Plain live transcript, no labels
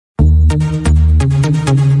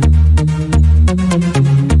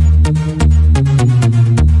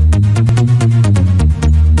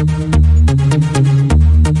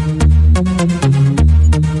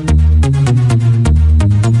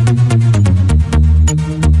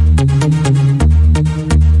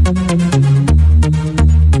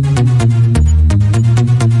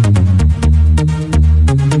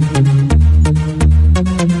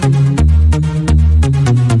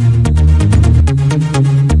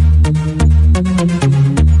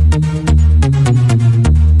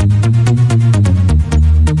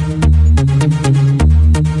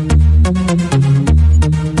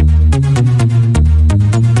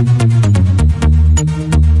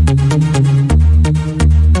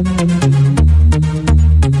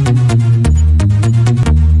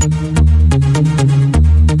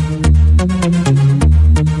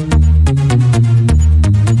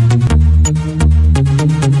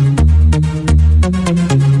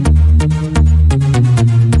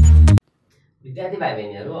भाइ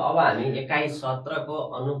बहिनीहरू अब हामी एकाइ 17 को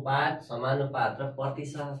अनुपात समानुपात र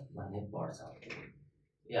प्रतिशत भन्ने पढ्छौँ।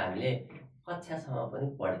 यो हामीले कक्षासम्म पनि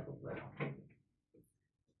पढेको कुरा हो।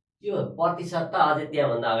 यो प्रतिशत त अझै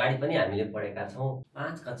त्यहाँभन्दा अगाडि पनि हामीले पढेका छौँ।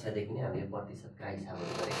 5 कक्षादेखि नै हामीले प्रतिशतका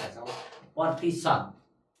हिसाबहरू गरेका छौँ। प्रतिशत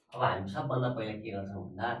अब हामी सबभन्दा पहिला के गर्छौँ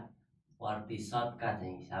भन्दा प्रतिशतका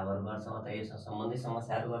चाहिँ हिसाबहरू गर्छौँ अथवा यससँग सम्बन्धित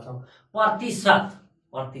समस्याहरू गर्छौँ।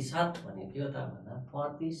 प्रतिशत भनेको के हो त भन्दा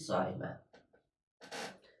प्रति 100 मा,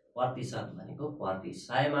 प्रतिशत भनेको प्रति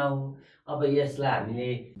 100 मा हो। अब यसलाई हामीले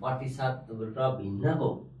प्रतिशत र भिन्न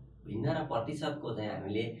र प्रतिशतको चाहिँ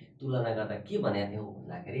हामीले तुलना गर्दा के भनेका थियौँ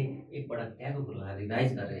भन्दाखेरि एकपटक त्यहाँको कुरालाई रिभाइज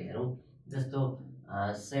गरेर हेरौँ। जस्तो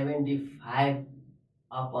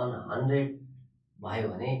 75/100 भयो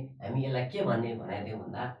भने हामी यसलाई के भन्ने भनेका थियौँ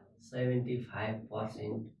भन्दा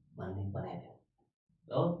 75% भन्ने भनेका थियौँ।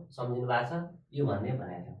 हो, सम्झिनु भएको छ? यो भन्ने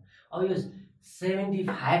भनेका थियौँ। अब यो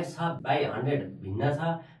 75/100 भिन्न छ।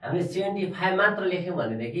 हामीले 75 मात्र लेख्यौँ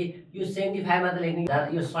भनेदेखि यो 75 मात्र लेख्ने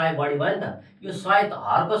यो 100 बढी भयो नि त। यो 100 त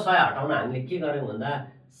हरको 100 हटाउन हामीले के गर्यौँ भन्दा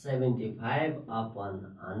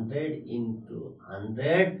 75/100 into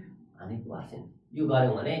 100 अनि पर्सेन्ट यो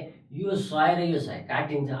गर्यौँ भने यो 100 र यो 100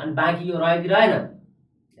 काटिन्छ अनि बाँकी यो रह्यो कि रहेन?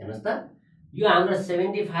 हेर्नुहोस् त, यो हाम्रो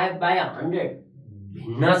 75/100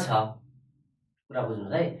 भिन्न छ। कुरा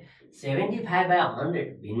बुझ्नुहोस् है, 75/100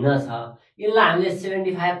 भिन्न छ। यसलाई हामीले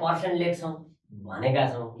 75% लेख्छौँ भनेका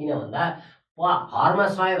छौँ। किन भन्दा हरमा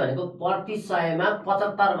 100 भनेको प्रति 100 मा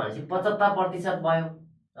 75 भनेपछि 75% भयो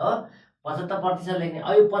हो। 75% लेख्ने।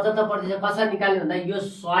 अब यो 75% कसरी निकाल्ने भन्दा यो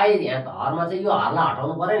 100 यहाँ त हरमा चाहिँ यो हरलाई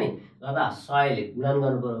हटाउनु पर्यो नि, गर्दा 100 ले गुणन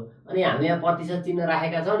गर्नु पर्यो। अनि हामीले यहाँ प्रतिशत चिन्ह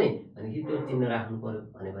राखेका छौँ नि, भनेपछि त्यो चिन्ह राख्नु पर्यो।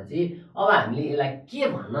 भनेपछि अब हामीले यसलाई के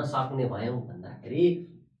भन्न सक्ने भयौँ भन्दाखेरि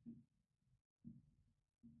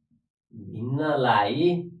भिन्नलाई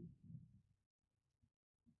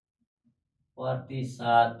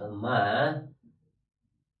प्रतिशतमा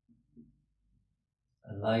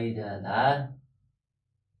लैजाँदा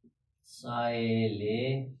 100 ले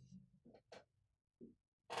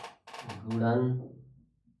गुणन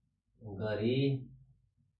गरी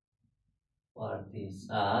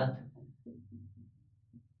प्रतिशत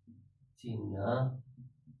चिन्ह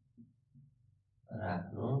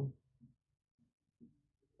राख्नु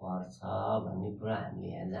पर्छ भन्ने कुरा हामीले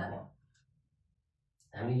यहाँ जान्यौँ।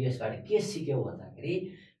 हामीले यसबाट के सिक्यौँ भन्दाखेरि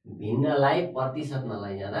भिन्नलाई प्रतिशतमा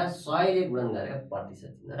लैजाँदा 100 ले गुणन गरेर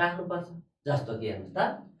प्रतिशत चिन्ह राख्नुपर्छ। जस्तो के हेर्नुहोस् त,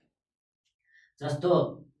 जस्तो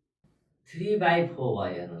 3/4 भयो।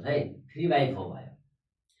 हेर्नुहोस् है, 3/4 भयो।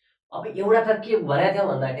 अब एउटा त के भनेको थियौँ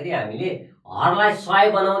भन्दाखेरि हामीले हरलाई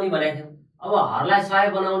 100 बनाउने भनेको थियौँ। अब हरलाई 100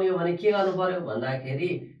 बनाउने हो भने के गर्नु पर्यो भन्दाखेरि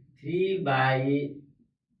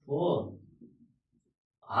 3/4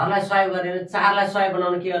 हरलाई 100 गरेर 4 लाई 100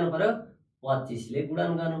 बनाउन के गर्नु पर्यो 25 ले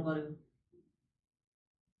गुणन गर्नु पर्यो।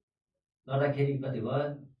 गर्दाखेरि कति भयो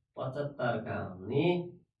 75 का हुने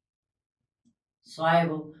 100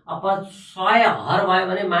 हो। अब 100 हर भयो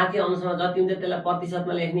भने माथि अंशमा जति हुन्छ त्यसलाई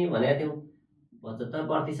प्रतिशतमा लेख्ने भनेको थियौँ।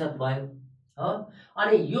 75% भयो हो।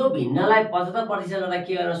 अनि यो भिन्नलाई 75% गर्दा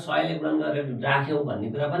के गरेर 100 ले गुणन गरेर राख्यौँ भन्ने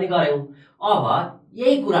कुरा पनि गर्यौँ। अब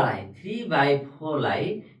यही कुरालाई 3/4 लाई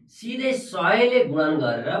सिधै 100 ले गुणन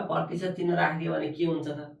गरेर प्रतिशत चिन्ह राखिदियो भने के हुन्छ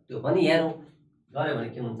त त्यो पनि हेरौँ। गर्यो भने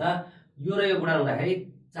के हुन्छ, यो र यो गुणन हुँदाखेरि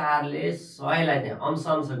 4 ले 100 लाई चाहिँ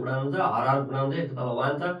अंश गुणन हुन्छ, हर गुणन हुन्छ, यसको तल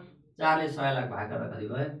 1 छ। 4 ले 100 लाई भाग गर्दा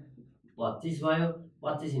कति भयो 25 भयो।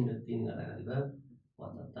 25 × 3 गर्दा कति भयो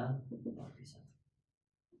 75%।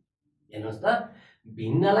 हेर्नुहोस् त,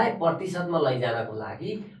 भिन्नलाई प्रतिशतमा लैजानको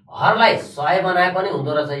लागि हरलाई 100 बनाए पनि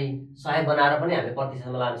हुँदो रहेछ। 100 बनाएर पनि हामीले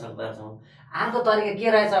प्रतिशतमा लान सक्दैछौँ। अर्को तरिका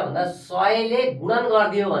के रहेछ भन्दा 100 ले गुणन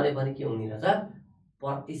गरिदियो भने पनि के हुने रहेछ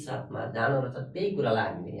प्रतिशतमा जानु रहेछ। त्यही कुरालाई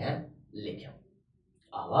हामीले यहाँ लेख्यौँ।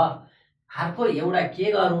 अब अर्को एउटा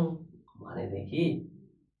के गरौँ भनेदेखि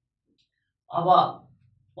अब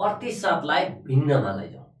प्रतिशतलाई भिन्नमा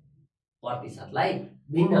लैजाउँ। प्रतिशतलाई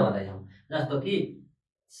भिन्नमा लैजाउँ। जस्तो कि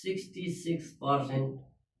 66%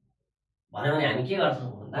 भन्यो भने हामी के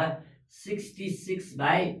गर्छौँ भन्दा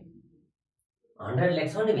 66/100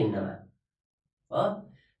 लेख्छौँ नि भिन्नमा हो।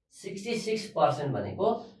 66% भनेको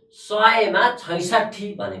 100 मा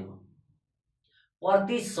 66 भनेको,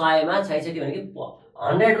 प्रति 100 मा 66 भनेको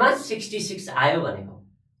 100 मा 66 आयो भनेको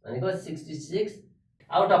 66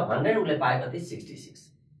 आउट अफ 100 उसले पाए कति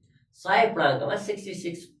 66। 100 पूर्णाङ्कमा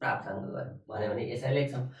 66 प्राप्ताङ्क गर्यो भन्यो भने यसरी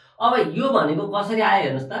लेख्छौँ। अब यो भनेको कसरी आयो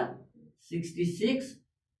हेर्नुहोस् त, 66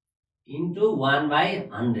 ×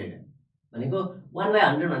 1/100 भनेको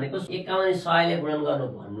 1/100 भनेको 51 100 ले गुणन गर्नु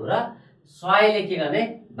भन्नु र 100 ले के गर्ने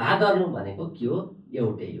भाग गर्नु भनेको के हो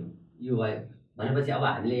एउटै हो। यो भयो भनेपछि अब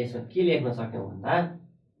हामीले यसमा के लेख्न सक्यौँ भन्दा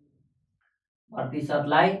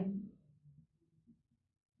प्रतिशतलाई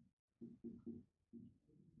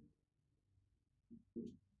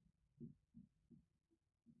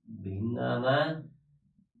भिन्नमा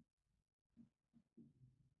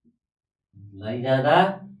लैजाँदा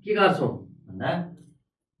के गर्छौं भन्दा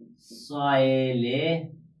 100 ले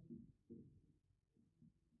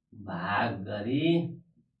भाग गरी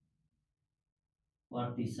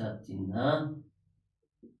प्रतिशत चिन्ह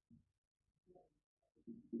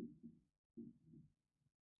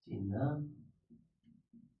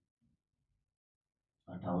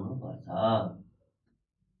हटाउनु पर्छ।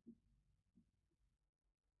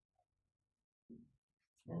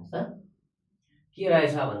 के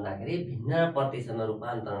रहेछ भन्दाखेरि भिन्न र प्रतिशतमा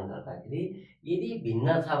रूपान्तरण गर्दाखेरि यदि भिन्न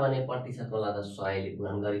छ भने प्रतिशतमा लाँदा 100 ले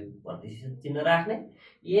गुणन गरी प्रतिशत चिन्ह राख्ने,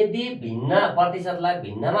 यदि भिन्न प्रतिशतलाई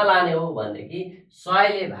भिन्नमा लाने हो भनेदेखि 100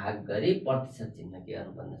 ले भाग गरी प्रतिशत चिन्ह के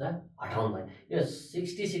गर्नुपर्ने छ हटाउनु पर्ने। यो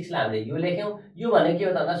 66 लाई हामीले यो लेख्यौं, यो भने के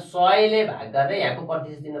हो त भन्दा 100 ले भाग गरेर यहाँको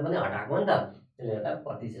प्रतिशत चिन्ह पनि हटाएको हो नि त, त्यसले गर्दा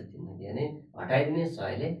प्रतिशत चिन्ह के भने हटाइदिने,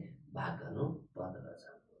 100 ले भाग गर्नु पर्दछ।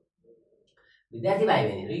 विद्यार्थी भाइ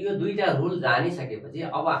बहिनीहरु, यो दुईटा रुल जानिसकेपछि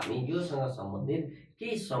अब हामी योसँग सम्बन्धित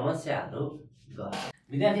केही समस्याहरू गर्छौं।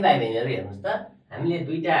 विद्यार्थी भाइ बहिनीहरु हेर्नुस् त, हामीले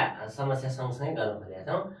दुईटा समस्या सँगसँगै गर्न खोजेका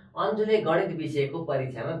छौं। अन्जुले गणित विषयको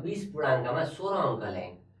परीक्षामा 20 पूर्णाङ्कमा 16 अंक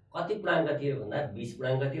ल्याइन्। कति पूर्णाङ्क थियो भन्दा 20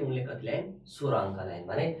 पूर्णाङ्क थियो, उनले कति ल्याइन् 16 अंक ल्याइन्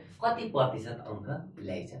भने कति प्रतिशत अंक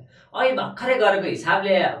ल्याइछन्। अहिले भर्खरै गरेको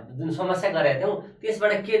हिसाबले जुन समस्या गरेका थियौं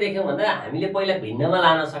त्यसबाट के देख्यौं भन्दा हामीले पहिला भिन्नमा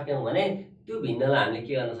लान सक्यौं भने त्यो भिन्नलाई हामीले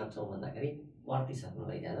के गर्न सक्छौं भन्दाखेरि प्रतिशतमा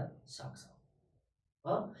लैजान सक्छौं।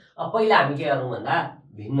 हो, अब पहिला हामी के गरौँ भन्दा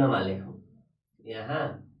भिन्नमा लेखौं। यहाँ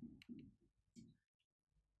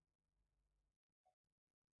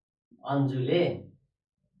अन्जुले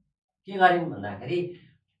के गरिन् भन्दाखेरि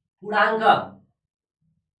पूर्णाङ्क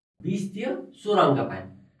 20 थियो, 16 अंक पाइन्।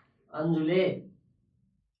 अन्जुले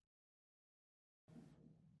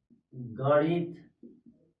गणित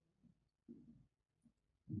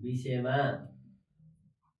विषयमा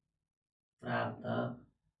प्राप्त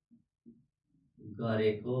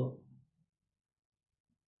गरेको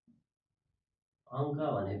अंक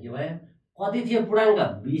भनेको के भयो, कति थियो पूर्णाङ्क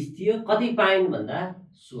 20 थियो, कति पाइन् भन्दा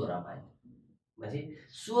 16 पाइन्। भनेपछि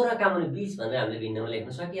 16 का मुनि 20 भनेर हामीले भिन्नमा लेख्न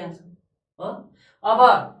सकिहाल्छौं। हो, अब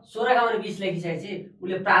 16 का मुनि 20 लेखिसकेपछि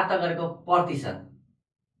उले प्राप्त गरेको प्रतिशत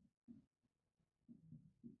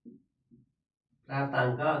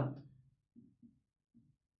प्राप्ताङ्क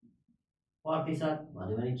प्रतिशत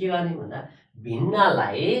भन्यो भने के गर्ने भन्दा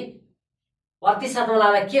भिन्नलाई प्रतिशतमा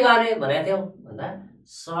लाँदा के गर्ने भनेको थियौं भन्दा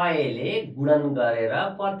 100 ले गुणन गरेर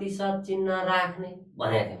प्रतिशत चिन्ह राख्ने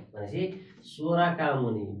भनेको थियौं। भनेपछि 16 का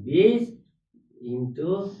मुनि 20 इन्टु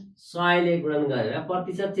 100 ले गुणन गरेर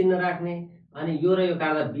प्रतिशत चिन्ह राख्ने, अनि यो र यो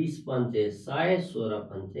काट्दा 20 पंचे 100, 16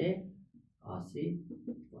 पंचे 80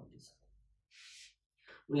 प्रतिशत।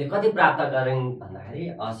 उनले कति प्राप्त गरिन् भन्दाखेरि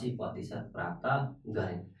 80% प्राप्त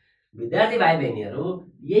गरिन्। विद्यार्थी भाइ बहिनीहरु,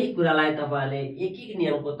 यही कुरालाई तपाईले एक एक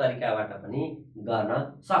नियमको तरिकाबाट पनि गर्न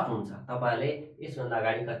सक्नुहुन्छ। तपाईले यसभन्दा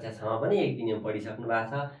अगाडि कक्षा 6 मा पनि एक नियम पढिसक्नु भएको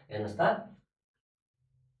छ। हेर्नुस् त,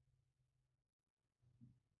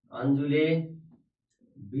 अन्जुले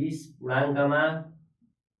 20 पूर्णाङ्कमा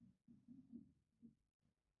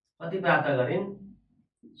कति प्राप्त गरिन्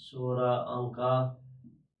 16 अंक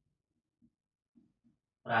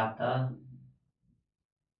प्राप्त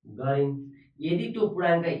गरिन्। यदि त्यो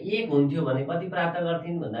पूर्णाङ्क 1 हुन्थ्यो भने कति प्राप्त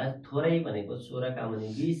गर्थिन् भन्दा थोरै भनेको 16 का मुनि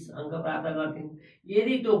 20 अंक प्राप्त गर्थिन्।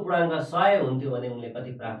 यदि त्यो पूर्णाङ्क 100 हुन्थ्यो भने उनले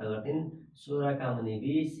कति प्राप्त गर्थिन् 16 का मुनि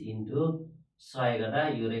 20 इन्टु 100 गर्दा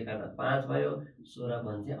यो रेखामा 5 भयो, 16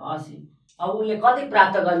 पंचे 80। अब उनले कति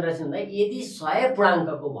प्राप्त गरिरहेछन् भन्दा यदि 100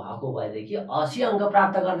 पूर्णाङ्कको भएको भएदेखि 80 अंक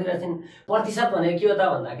प्राप्त गरिरहेछन्। प्रतिशत भनेको के हो त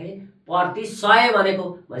भन्दाखेरि प्रति 100 भनेको,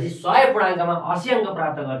 भनेपछि 100 पूर्णाङ्कमा 80 अंक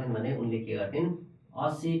प्राप्त गर्थिन् भने उनले के गर्थिन्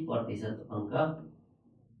 80% अंक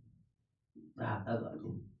प्राप्त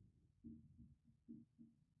गर्थिन्।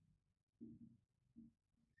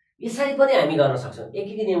 यसरी पनि हामी गर्न सक्छौं, एक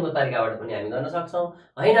एक नियमको तरिकाबाट पनि हामी गर्न सक्छौं।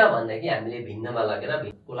 हैन भन्दाखेरि हामीले भिन्नमा लगेर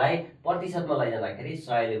भिन्नलाई प्रतिशतमा लैजाँदाखेरि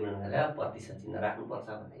 100 ले गुणन गरेर प्रतिशत चिन्ह राख्नुपर्छ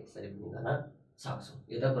भन्ने यसरी पनि गर्न सक्छौं।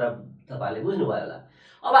 यो त कुरा तपाईले बुझ्नु भयो होला।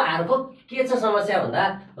 अब अर्को के छ समस्या भन्दा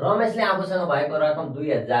रमेशले आफूसँग भएको रकम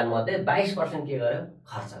 2000 मध्ये 22% के गर्यो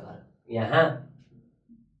खर्च गर्यो। यहाँ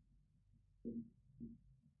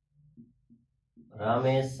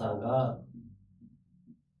रमेशसँग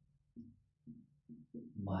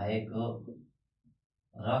भएको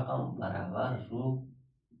रकम बराबर रु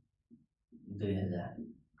 2000,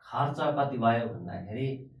 खर्च कति भयो भन्दाखेरि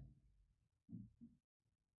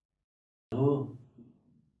रु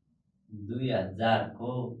 2000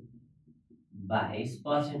 को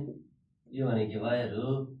 22%। यो भने के भयो रु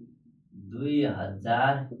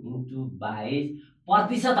 2000 × 22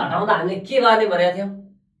 प्रतिशत हटाउँदा हामीले के गर्ने भनेको थियौँ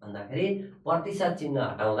भन्दाखेरि प्रतिशत चिन्ह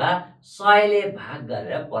हटाउँदा 100 ले भाग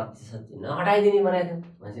गरेर प्रतिशत चिन्ह हटाइदिने भनेको थियौँ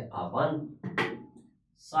भनेपछि अपन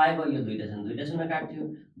 100 को यो दुईटा शून्य काट्यो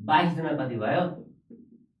 22 दुना कति भयो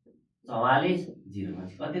 44 0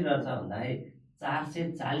 भनेपछि कति रहेछ भन्दाखेरि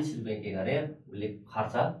 440 रुपैयाँ के गरे उसले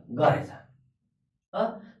खर्च गरेछ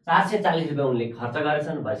 440 रुपैयाँ उनले खर्च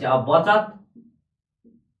गरेछन् भनेपछि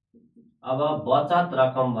अब बचत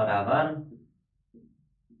रकम बराबर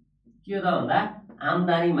के हो त भन्दा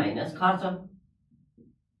आम्दानी माइनस खर्च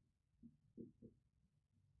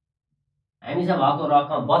हामीसँग भएको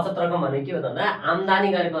रकम बचत रकम भने के हो त भन्दा आम्दानी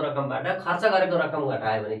गरेको रकमबाट खर्च गरेको रकम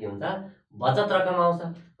घटायो भने के हुन्छ बचत रकम आउँछ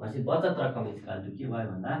भनेपछि बचत रकम इक्वल टु के भयो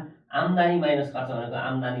भन्दा आम्दानी माइनस खर्च भनेको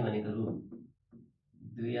आम्दानी भनेको रु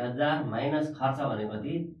 2000 माइनस खर्च भनेको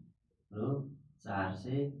कति रु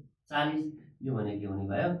 440 यो भने के हुने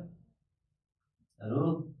भयो रु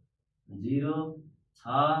 0 6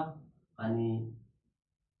 अनि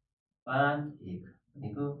 5 1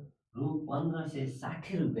 भनेको रु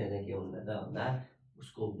 1560 रुपैयाँ चाहिँ के हुँदैन भन्दा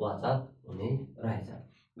उसको बचत हुने रहेछ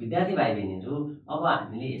विद्यार्थी भाइ बहिनीहरू अब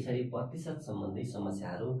हामीले यसरी प्रतिशत सम्बन्धी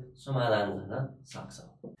समस्याहरू समाधान गर्न सक्छौँ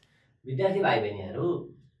विद्यार्थी भाइ बहिनीहरू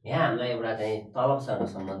यहाँ हामीलाई एउटा चाहिँ तलबसँग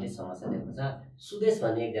सम्बन्धित समस्या दिएको छ सुदेश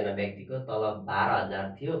भन्ने एकजना व्यक्तिको तलब 12,000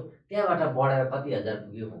 थियो त्यहाँबाट बढेर कति हजार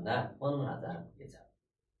पुग्यो भन्दा 15,000 पुगेछ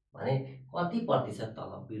भने कति प्रतिशत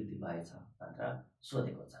तलब वृद्धि भएछ भनेर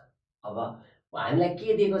सोधेको छ अब हामीलाई के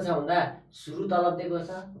दिएको छ भन्दा सुरु तलब दिएको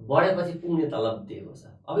छ बढेपछि पुग्ने तलब दिएको छ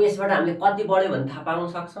अब यसबाट हामीले कति बढ्यो भने थाहा पाउन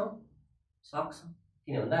सक्छौँ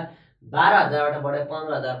किन भन्दा 12,000 बाट बढ्यो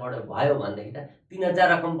 15,000 बढ्यो भयो भनेदेखि त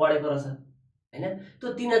 3,000 रकम बढेको रहेछ हैन त्यो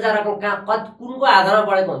 3,000 रकम कुनको आधारमा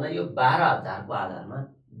बढेको भन्दा यो 12,000 को आधारमा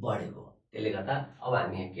बढेको त्यसले गर्दा अब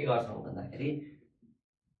हामी यहाँ के गर्छौं भन्दाखेरि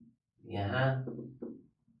यहाँ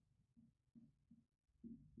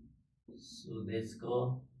सुदेशको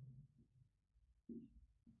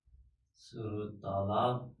सुरु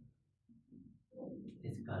तलब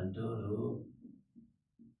इक्वल टु रु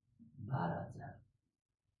 12,000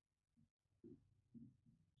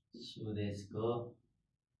 सुदेशको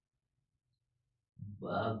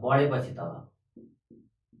बढेपछि तलब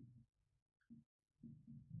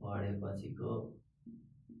बढेपछिको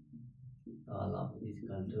तलब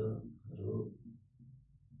इक्वल टु रु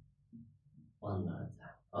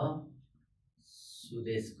 15,000 हो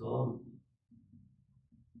सुदेशको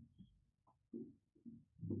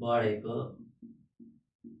बढेको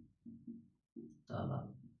तलब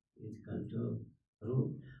इक्वल टु रु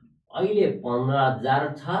अहिले 15,000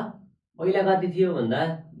 छ पहिला कति थियो भन्दा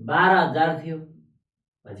 12,000 थियो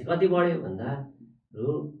भनेपछि कति बढ्यो भन्दा रु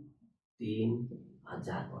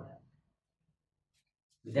 3,000 बढ्यो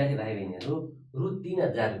विद्यार्थी भाइ बहिनीहरु रु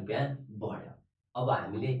 3,000 रुपैयाँ बढ्यो अब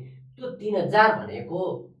हामीले त्यो 3,000 भनेको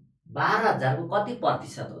 12,000 को कति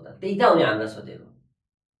प्रतिशत हो त त्यही त उनी हामीलाई सोधेको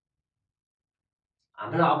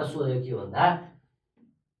हामीलाई अब सोधेको के भन्दा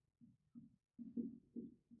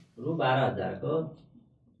रु 12,000 को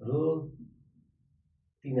रु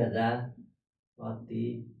 3,000 कति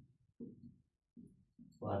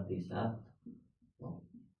प्रतिशत हो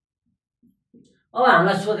अब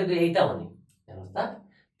हामीलाई सोधेको यही त हो नि हेर्नुस् त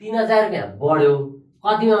 3,000 रुपैयाँ बढ्यो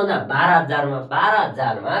कतिमा भन्दा 12,000 मा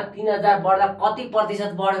 12,000 मा 3,000 बढ्दा कति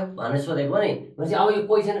प्रतिशत बढ्यो भनेर सोधेको नि भनेपछि अब यो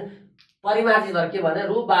क्वेशन परिमार्जित भएर के भने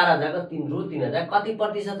रु 12,000 को 3,000 कति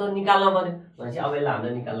प्रतिशत हो निकाल्न पर्यो भनेपछि अब यसलाई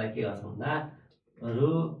हामीले निकाल्दा के गर्छौं भन्दा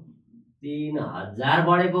रु 3,000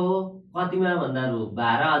 बढेको हो कतिमा भन्दा रु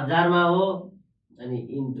 12,000 मा हो अनि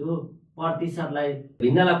इन्टु प्रतिशतलाई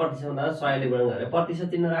भिन्नलाई प्रतिशत भन्दा 100 ले गुणन गरेर प्रतिशत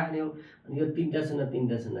चिन्ह राख्ने हो अनि यो 3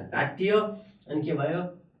 शून्य काटियो अनि के भयो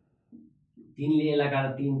 3 ले यसलाई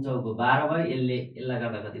काट्दा 3 चौको 12 भयो यसलाई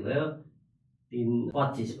काट्दा कति भयो 3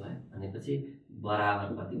 25 भयो भनेपछि बराबर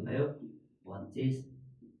कति भयो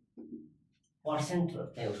 25%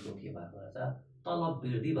 चाहिँ उसको के भएको रहेछ तलब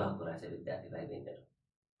वृद्धि भएको रहेछ विद्यार्थी भाइ बहिनीहरु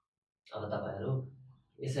अब तपाईहरु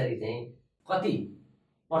यसरी चाहिँ कति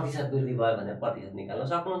प्रतिशत वृद्धि भयो भनेर प्रतिशत निकाल्न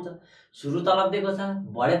सक्नुहुन्छ सुरु तलब दिएको छ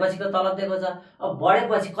बढेपछिको तलब दिएको छ अब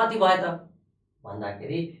बढेपछि कति भयो त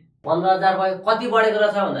भन्दाखेरि 15,000 भयो कति बढेको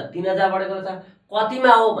रहेछ भन्दा 3,000 बढेको रहेछ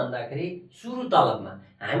कतिमा हो भन्दाखेरि सुरु तलबमा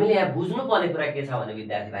हामीले यहाँ बुझ्नु पर्ने कुरा के छ भने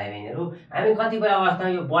विद्यार्थी भाइ बहिनीहरु हामी कतिपय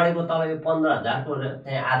अवस्थामा यो बढेको तलब यो 15,000 को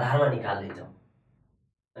चाहिँ आधारमा निकाल्दैछौं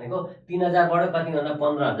भनेको 3,000 बढ्यो कति भन्दा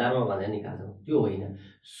 15,000 मा भनेर निकाल्छौं त्यो होइन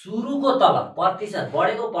सुरुको तलब प्रतिशत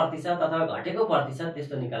बढेको प्रतिशत अथवा घटेको प्रतिशत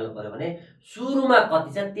त्यस्तो निकाल्नु पर्यो भने सुरुमा कति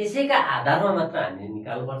छ त्यसैका आधारमा मात्र हामीले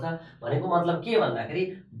निकाल्नु पर्छ भनेको मतलब के भन्दाखेरि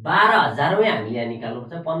 12,000 मै हामीले यहाँ निकाल्नु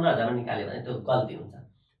पर्छ 15,000 मा निकाल्यो भने त्यो गल्ती हुन्छ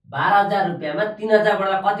 12,000 रुपियाँमा 3,000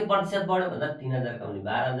 बढ्दा कति प्रतिशत बढ्यो भन्दा 3,000 कमाउने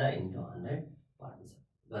 12,000 ×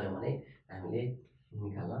 100% गऱ्यौँ भने हामीले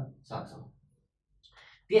निकाल्न सक्छौँ।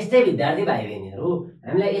 त्यस्तै विद्यार्थी भाइ बहिनीहरू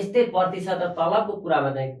हामीलाई यस्तै प्रतिशत र तलबको कुरामा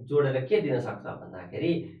चाहिँ जोडेर के दिन सक्छ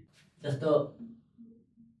भन्दाखेरि जस्तो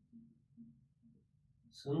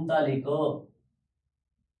सुन्तलीको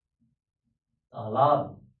तलब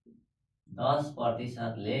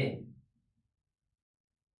 10% ले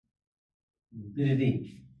वृद्धि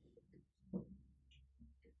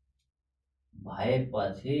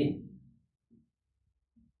भएपछि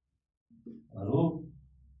रु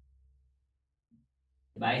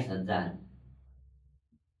 22,000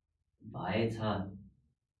 भएछ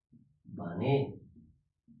भने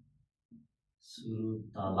सुरु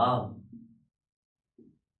तलब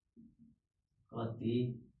कति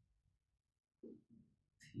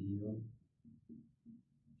थियो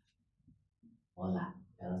होला?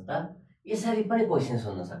 हेर्नुहोस् त, यसरी पनि क्वेसन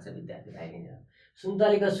सोध्न सक्छ विद्यार्थी भाइ बहिनीहरू।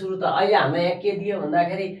 सुन्तलीको सुरु त अहिले हामीलाई यहाँ के दियो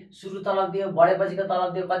भन्दाखेरि सुरु तलब दियो, बढेपछिको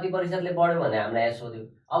तलब दियो, कति प्रतिशतले बढ्यो भने हामीलाई यहाँ सोध्यो।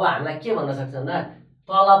 अब हामीलाई के भन्न सक्छ भन्दा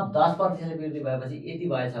तलब 10% वृद्धि भएपछि यति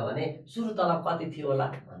भएछ भने सुरु तलब कति थियो होला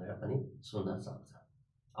भनेर पनि सोध्न सक्छ।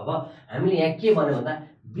 अब हामीले यहाँ के भन्यो भन्दा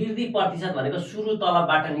वृद्धि प्रतिशत भनेको सुरु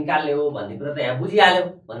तलबबाट निकाल्ने हो भन्ने कुरा त यहाँ बुझिहाल्यौँ।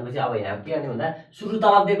 भनेपछि अब यहाँ के गर्ने भन्दा सुरु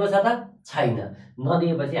तलब दिएको छ त छैन,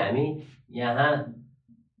 नदिएपछि हामी यहाँ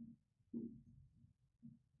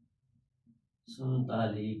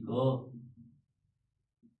सुन्तलीको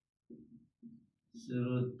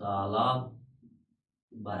सुरु तलब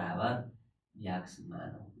बराबर याक्स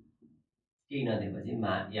मानौँ, केही नदिएपछि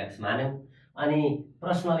याक्स मान्यौँ। अनि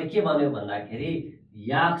प्रश्नले के भन्यो भन्दाखेरि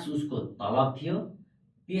याक्स उसको तलब थियो,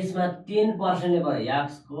 त्यसमा 10% ले भयो,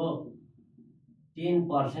 याक्सको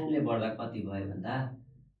 10% ले बढ्दा कति भयो भन्दा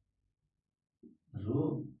रु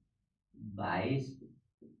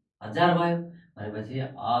 22,000 भयो। भनेपछि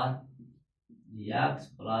याक्स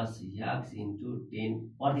प्लस याक्स इन्टु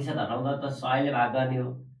 10% हटाउँदा त 100 ले भाग गर्ने हो,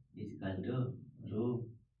 इक्वल टु रु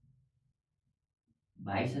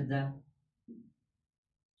 22,000।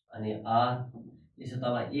 अनि यसो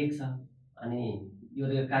तल 1 छ अनि यो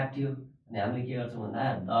काटियो अनि हामीले के गर्छौँ भन्दा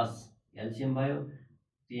 10 एलसिएम भयो,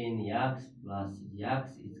 10 याक्स प्लस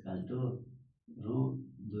याक्स इक्वल टु रु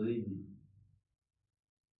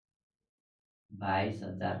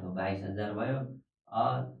 22,000 को 22,000 भयो।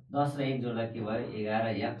 10 र 1 जोड्दा के भयो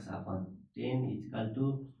 11 याक्स अपन 10 इक्वल टु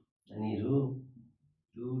अनि रु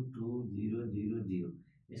 22,000।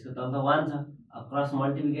 यसको तल त 1 छ, अब क्रस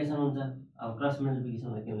मल्टिप्लिकेसन हुन्छ। अब क्रस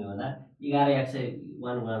मल्टिप्लिकेसनमा के हुने भन्दा 11 याक्स 1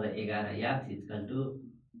 गुणा 11 याक्स इक्वल टु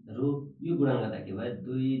रु यो गुणन गर्दा के भयो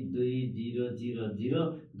 22,000।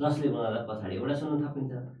 10 ले गुणा गर्दा पछाडि एउटा शून्य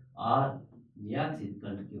थपिन्छ, याक्स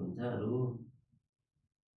इक्वल टु के हुन्छ रु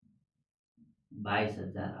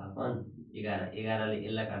 22,000 अपन 11। 11 ले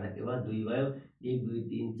यसलाई काट्दा के भयो 2 भयो, 1 2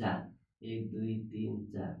 3 4 1 2 3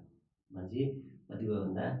 4 भनेपछि कति भयो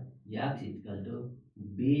भन्दा याक्स इक्वल टु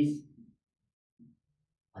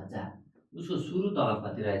 20,000। उसको सुरु तलब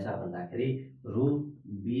कति रहेछ भन्दाखेरि रु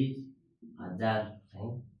 20,000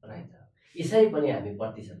 चाहिँ रहेछ। यसरी पनि हामी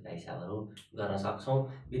प्रतिशतका हिसाबहरू गर्न सक्छौँ।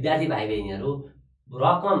 विद्यार्थी भाइ बहिनीहरू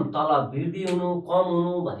रकम तलब वृद्धि हुनु कम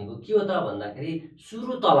हुनु भनेको के हो त भन्दाखेरि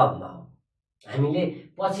सुरु तलबमा हो, हामीले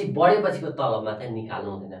पछि बढेपछिको तलबमा चाहिँ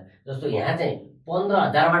निकाल्नु हुँदैन। जस्तो यहाँ चाहिँ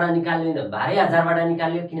 15,000बाट निकाल्ने 12,000बाट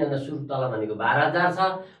निकाल्यो, किनभने सुरु तलब भनेको 12,000 छ।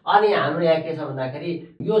 अनि हाम्रो यहाँ के छ भन्दाखेरि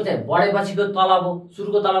यो चाहिँ बढेपछिको तलब हो,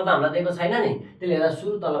 सुरुको तलब त हामीलाई दिएको छैन नि, त्यसले गर्दा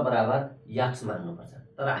सुरु तलब बराबर याक्स मान्नुपर्छ।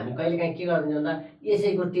 तर हामी कहिलेकाहीँ के गर्दिन्छौँ भन्दा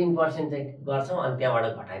यसैको 10% चाहिँ गर्छौँ अनि त्यहाँबाट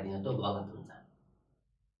घटाइदिन्छौँ, त्यो गलत हुन्छ।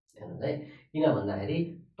 हेर्नुहोस् है, किन भन्दाखेरि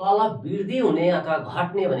तलब वृद्धि हुने अथवा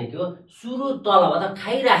घट्ने भनेको सुरु तलब अथवा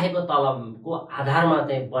खाइराखेको तलबको आधारमा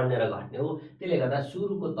चाहिँ बढ्ने र घट्ने हो। त्यसले गर्दा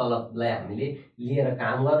सुरुको तलबलाई हामीले लिएर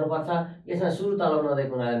काम गर्नुपर्छ। यसमा सुरु तलब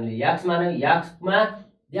नदिएको हुनाले हामीले याक्स मान्यौँ।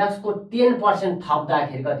 याक्सको 10%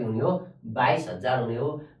 थप्दाखेरि कति हुने हो 22,000 हुने हो।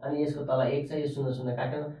 अनि यसको तल 1 छ, यो 0 0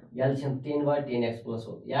 काट्यौँ, एलसिएम 10 भयो, 10x प्लस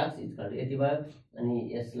हो याक्स इक्वल टु यति भयो।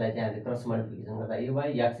 अनि यसलाई चाहिँ हामीले क्रस मल्टिप्लिकेसन गर्दा यो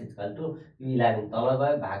भयो, याक्स इक्वल टु 11 तल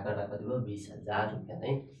भयो, भाग गर्दा कति भयो 20,000 रुपियाँ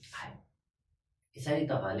चाहिँ आयो। यसरी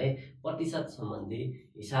तपाईँले प्रतिशत सम्बन्धी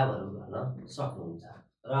हिसाबहरू गर्न सक्नुहुन्छ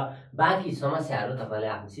र बाँकी समस्याहरू तपाईँले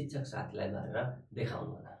आफ्नो शिक्षक साथीलाई गरेर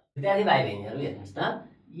देखाउनु होला। विद्यार्थी भाइ बहिनीहरू हेर्नुहोस् त,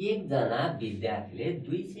 एकजना विद्यार्थीले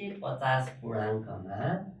 250 पूर्णाङ्कमा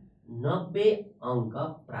 90 अङ्क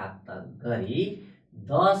प्राप्त गरी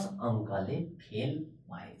 10 अङ्कले फेल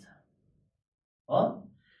भएछ हो,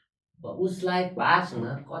 उसलाई पास हुन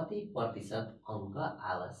कति प्रतिशत अङ्क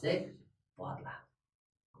आवश्यक पर्ला?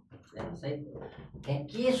 हेर्नुहोस् है, यहाँ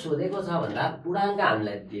के सोधेको छ भन्दा पूर्णाङ्क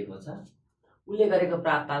हामीलाई दिएको छ, उसले गरेको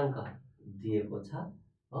प्राप्ताङ्क दिएको छ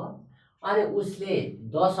हो। अनि उसले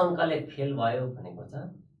 10 अङ्कले फेल भयो भनेको छ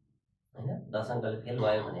हैन, 10 अङ्कले फेल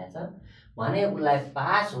भयो भनेको छ भने उसलाई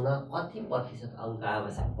पास हुन कति प्रतिशत अङ्क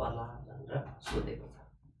आवश्यक पर्ला भनेर सोधेको छ।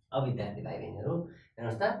 अब विद्यार्थी भाइ बहिनीहरू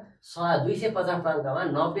हेर्नुहोस् त, 250 अङ्कमा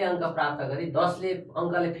 90 अङ्क प्राप्त गरी 10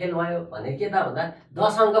 अङ्कले फेल भयो भने के त भन्दा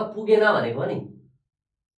 10 अङ्क पुगेन भनेको नि,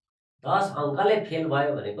 10 अङ्कले फेल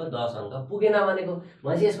भयो भनेको 10 अङ्क पुगेन भनेको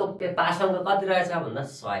भनेपछि यसको पास अङ्क कति रहेछ भन्दा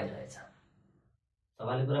 100 रहेछ।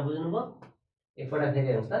 तपाईँले कुरा बुझ्नुभयो? एकपल्ट फेरि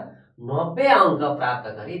हेर्नुहोस् त, 90 अङ्क प्राप्त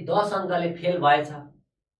गरी 10 अङ्कले फेल भएछ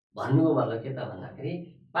भन्नुको मतलब के त भन्दाखेरि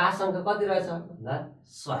पास अङ्क कति रहेछ भन्दा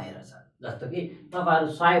 100 रहेछ। जस्तो कि तपाईँहरू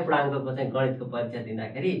 100 पूर्णाङ्कको चाहिँ गणितको परीक्षा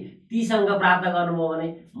दिँदाखेरि 30 अङ्क प्राप्त गर्नुभयो भने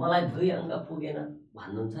मलाई 2 अङ्क पुगेन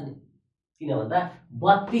भन्नुहुन्छ नि, किन भन्दा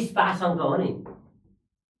 32 पास अङ्क हो नि,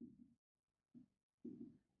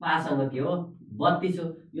 पास अङ्क के हो 32 हो,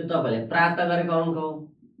 यो तपाईँले प्राप्त गरेको अङ्क हो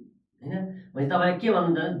हैन। भने तपाईले के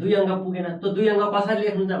भन्नुहुन्छ 2 अङ्क पुगेन, त्यो 2 अङ्क कसरी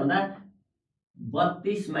लेख्नुहुन्छ भन्दा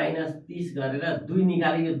 32 - 30 गरेर 2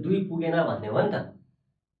 निकाले यो 2 पुगेन भन्ने हो नि त।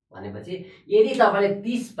 भनेपछि यदि तपाईले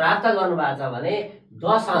 30 प्राप्त गर्नुभएको छ भने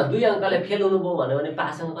 2 अङ्कले फेल हुनुभयो भने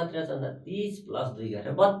पास अङ्क कति रहेछ भन्दा 30 + 2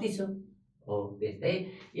 गरेर 32 हो। त्यस्तै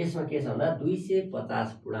यसमा के छ भन्दा 250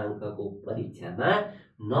 पूर्णाङ्कको परीक्षामा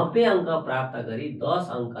 90 अङ्क प्राप्त गरी 10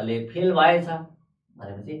 अङ्कले फेल भएछ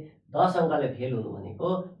भनेपछि 10 अङ्कले फेल हुनु भनेको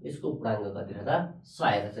यसको पूर्णाङ्क कति रहेछ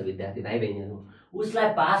 100 रहेछ। विद्यार्थी भाइ बहिनीहरू उसलाई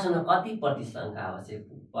पास हुन कति प्रतिशत अङ्क आवश्यक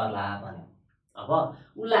पर्ला भन्यो। अब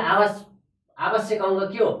उसलाई आवश्यक अङ्क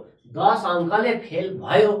के हो 10 अङ्कले फेल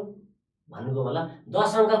भयो भन्नुको मतलब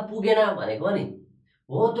 10 अङ्क पुगेन भनेको नि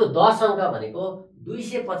हो। त्यो 10 अङ्क भनेको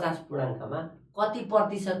 250 पूर्णाङ्कमा कति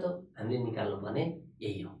प्रतिशत हो हामीले निकाल्नु पर्ने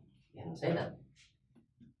यही हो। हेर्नुहोस् है त,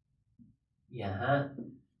 यहाँ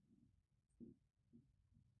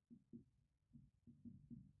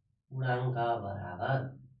पूर्णाङ्क बराबर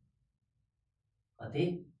कति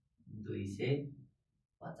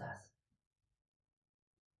 250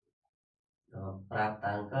 र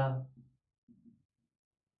प्राप्ताङ्क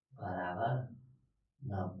बराबर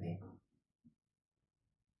 90,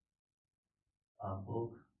 अपुग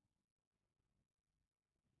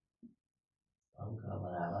अङ्क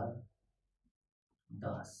बराबर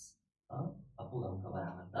 10, अपुग अङ्क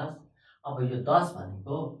बराबर 10। अब यो 10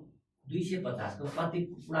 भनेको 250 को कति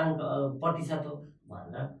पूर्णाङ्क प्रतिशत हो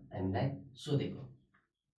भनेर हामीलाई सोधेको।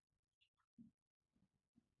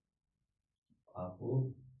 अपुग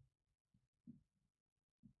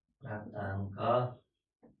प्राप्ताङ्क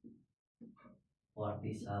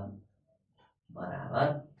प्रतिशत बराबर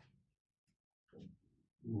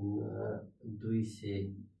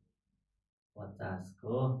 250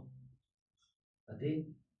 को कति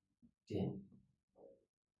 10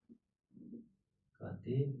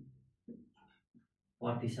 कति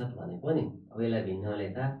प्रतिशत भनेको नि। अब यसलाई भिन्न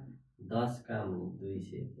लेख्दा 10 का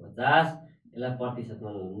 250 यसलाई प्रतिशतमा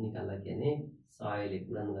निकाल्दा के भने 100 ले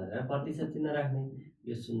गुणन गरेर प्रतिशत चिन्ह राख्ने,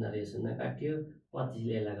 यो 0 र यो 0 काटियो, 25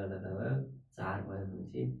 ले यसलाई गर्दा भयो 4 भयो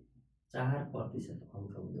भनेपछि 4%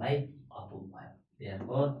 अङ्कलाई अपुग भयो।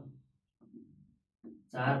 therefore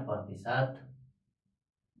 4%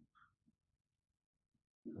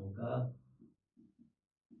 अङ्क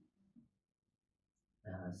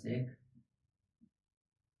आवश्यक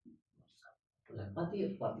कति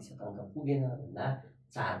प्रतिशत अङ्क पुगेन भन्दा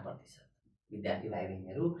 4%। विद्यार्थी भाइ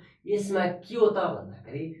बहिनीहरू यसमा के हो त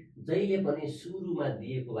भन्दाखेरि जहिले पनि सुरुमा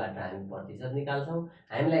दिएकोबाट हामी प्रतिशत निकाल्छौँ।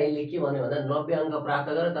 हामीलाई यसले के भन्यो भन्दा 90 अङ्क प्राप्त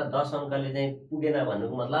गर्यो तर 10 अङ्कले चाहिँ पुगेन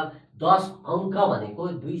भन्नुको मतलब 10 अङ्क भनेको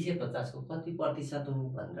 250 को कति प्रतिशत हो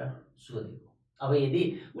भनेर सोधेको। अब यदि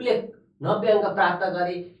उसले 90 अङ्क प्राप्त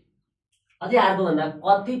गरे अझै अर्को भन्दा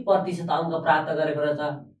कति प्रतिशत अङ्क प्राप्त गरेको रहेछ,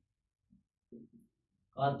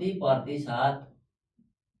 कति प्रतिशत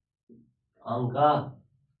अङ्क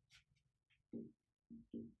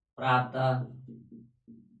प्राप्त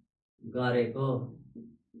गरेको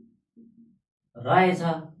रहेछ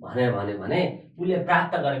भनेर भन्यो भने उसले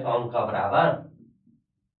प्राप्त गरेको अङ्क बराबर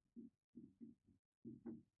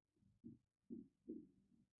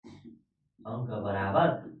अङ्क बराबर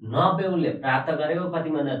 90 उसले प्राप्त गरेको कति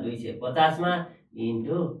भन्दा 250 मा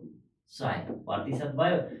इन्टु 100 प्रतिशत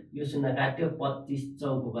भयो। यो 0 काट्यो, 25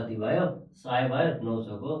 चौको कति भयो 100 भयो, 9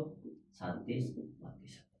 चौको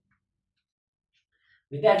 36%।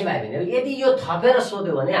 विद्यार्थी भाइ बहिनीहरू यदि यो थपेर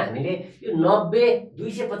सोध्यो भने हामीले यो 90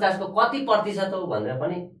 250 को कति प्रतिशत हो भनेर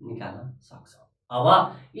पनि निकाल्न सक्छौँ। अब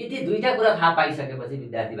यदि दुईटा कुरा थाहा पाइसकेपछि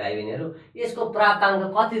विद्यार्थी भाइ बहिनीहरू यसको प्राप्ताङ्क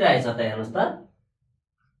कति रहेछ त हेर्नुहोस् त,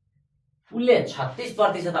 उसले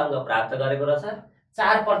 36% अङ्क प्राप्त गरेको रहेछ,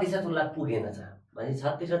 4% उसलाई पुगेन छ भने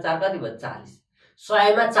 36 र 4 कति भयो 40,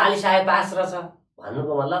 100 मा 40 आए पास रहेछ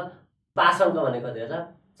भन्नुको मतलब पास अङ्क भनेको कति रहेछ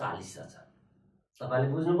 40 रहेछ। तपाईले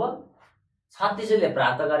बुझ्नुभयो? 36 ले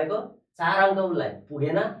प्राप्त गरेको 4 अङ्क उसलाई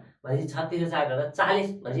पुगेन भनेपछि 36 र 4 गर्दा 40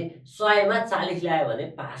 भनेपछि 100 मा 40 ल्यायो भने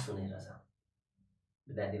पास हुने रहेछ।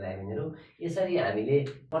 विद्यार्थी भाइ बहिनीहरू, यसरी हामीले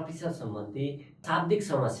प्रतिशत सम्बन्धी शाब्दिक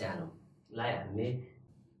समस्याहरूलाई हामीले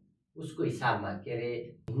उसको हिसाबमा के अरे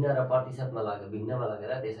भिन्न र प्रतिशतमा लगेर भिन्नमा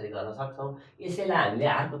लगेर त्यसरी गर्न सक्छौँ। यसैलाई हामीले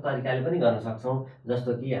अर्को तरिकाले पनि गर्न सक्छौँ,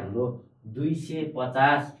 जस्तो कि हाम्रो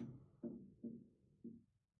 250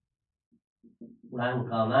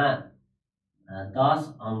 पूर्णाङ्कमा 10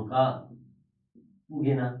 अङ्क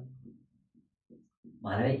पुगेन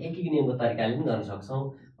भनेर एकीकृत नियमको तरिकाले पनि गर्न सक्छौँ।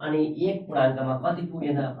 अनि 1 पूर्णाङ्कमा कति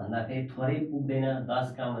पुगेन भन्दाखेरि थोरै पुग्दैन, 10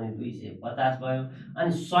 काम भने 250 भयो।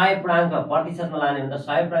 अनि 100 पूर्णाङ्क प्रतिशतमा लाने भन्दा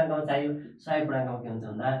 100 पूर्णाङ्कमा चाहियो। 100 पूर्णाङ्कमा के हुन्छ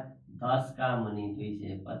भन्दा 10 काम भने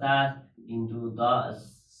 250 इन्टु 10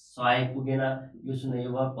 100 पुगेन, यो शून्य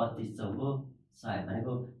यो भयो 25 चौको 100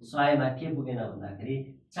 भनेको 100 मा के पुगेन भन्दाखेरि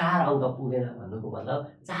 4 अङ्क पुगेन भन्नुको मतलब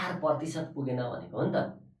 4% पुगेन भनेको हो नि त।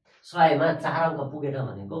 100 मा 4 अङ्क पुगेन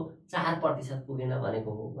भनेको 4% पुगेन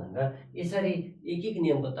भनेको हो भनेर यसरी एक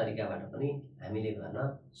नियमको तरिकाबाट पनि हामीले गर्न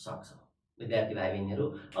सक्छौँ। विद्यार्थी भाइ बहिनीहरू,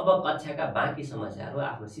 अब कक्षाका बाँकी समस्याहरू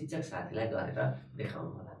आफ्नो शिक्षक साथीलाई गरेर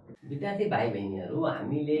देखाउनु होला। विद्यार्थी भाइ बहिनीहरू,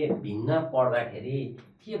 हामीले भिन्न पढ्दाखेरि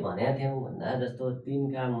के भनेका थियौँ भन्दा जस्तो 3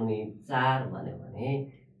 का मुनि 4 भन्यो भने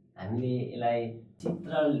हामीले यसलाई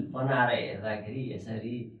चित्र बनाएर हेर्दाखेरि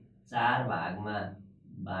यसरी 4 भागमा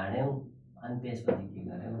बाँड्यौँ अनि त्यसपछि के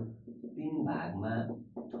गर्यौँ 3 भागमा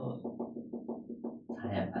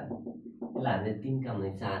छाया पार्यौँ। यसलाई हामीले 3 का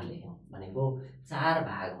मुनि 4 लेख्यौँ भनेको 4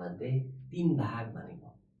 भाग मध्ये 3 भाग भनेको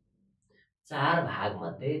 4 भाग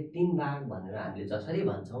मध्ये 3 भाग भनेर हामीले जसरी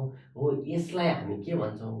भन्छौँ हो यसलाई हामी के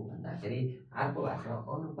भन्छौँ भन्दाखेरि अर्को भाषामा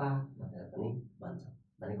अनुपात भनेर पनि भन्छौँ।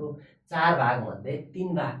 भनेको 4 भाग मध्ये 3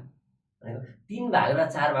 भाग भनेको 3 भाग र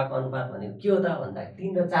 4 भागको अनुपात भनेको के हो त भन्दा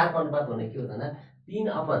 3 र 4 को अनुपात भने के हो त भन्दा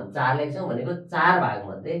 3/4 लेख्छौँ भनेको 4 भाग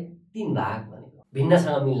मध्ये 3 भाग भनेको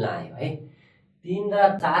भिन्नसँग मिल्न आयो है। 3 र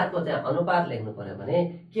 4 को चाहिँ अनुपात लेख्नु पर्यो भने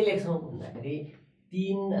के लेख्छौँ भन्दाखेरि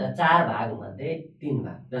 4 भाग मध्ये 3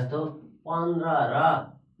 भाग। जस्तो 15 र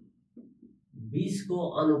 20 को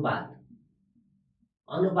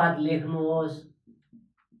अनुपात लेख्नुहोस्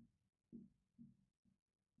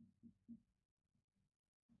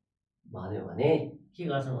भन्यो भने के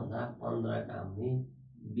गर्छौँ भन्दा 15 का मुनि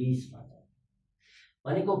 20 भन्छ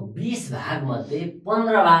भनेको 20 भाग मध्ये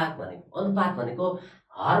 15 भाग भनेको अनुपात भनेको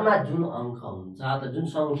हरमा जुन अङ्क हुन्छ अथवा जुन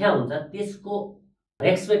संख्या हुन्छ त्यसको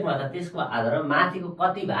रेस्पेक्टमा त त्यसको आधारमा माथिको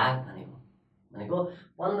कति भाग भनेको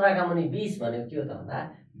 15 का मुनि 20 भनेको के हो त भन्दा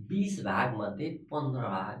 20 भाग मध्ये 15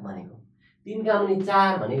 भाग भनेको 3 का मुनि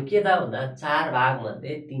 4 भनेको के त भन्दा 4 भाग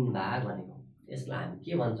मध्ये 3 भाग भनेको यसलाई हामी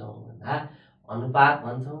के भन्छौँ भन्दा अनुपात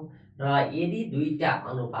भन्छौँ। र यदि दुईटा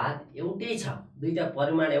अनुपात एउटै छ, दुईटा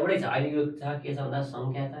परिमाण एउटै छ, अहिले यो छ के छ भन्दा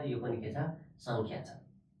संख्या छ, यो पनि के छ संख्या छ।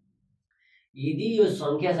 यदि यो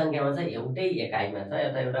संख्यामा छ एउटै एकाइमा छ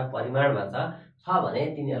अथवा एउटा परिमाणमा छ भने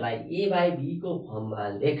तिनीहरूलाई a/b को फर्ममा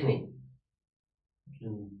लेख्ने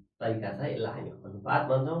जुन तरिका छ यसलाई हामी अनुपात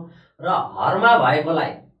भन्छौँ। र हरमा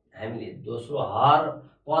भएकोलाई हामीले दोस्रो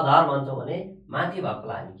पद हर भन्छौँ भने माथि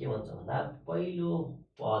भएकोलाई हामी के भन्छौँ भन्दा पहिलो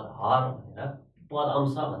पद हर भनेर पद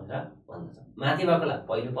अंश भनेर भन्दछौँ। माथि भएकोलाई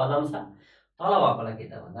पहिलो पद अंश, तल भएकोलाई के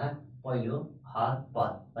त भन्दा पहिलो हर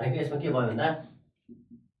पद भनेको यसमा के भयो भन्दा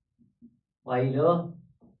पहिलो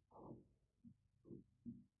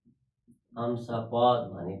अंश पद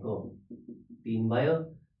भनेको 3 भयो,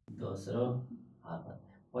 दोस्रो हर पद।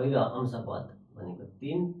 पहिलो अंश पद भनेको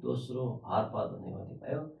 3, दोस्रो हर पद भनेको कति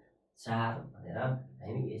भयो 4 भनेर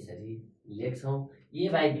हामी यसरी लेख्छौँ।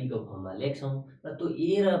 a/b को फर्ममा लेख्छौँ र त्यो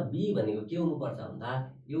a र b भनेको के हुनुपर्छ भन्दा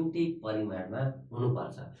एउटै परिमाणमा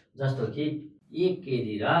हुनुपर्छ। जस्तो कि 1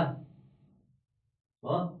 केजी र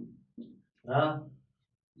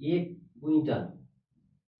 1 क्विन्टल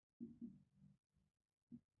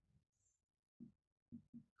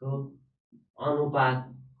को अनुपात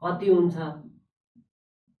कति हुन्छ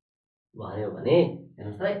भन्यो भने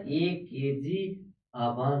हेर्नुहोस् त 1 केजी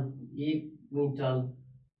अपन 1 क्विन्टल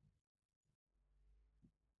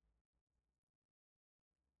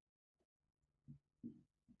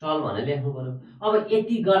टल भनेर लेख्नु पर्यो। अब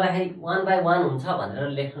यति गर्दाखेरि 1/1 हुन्छ भनेर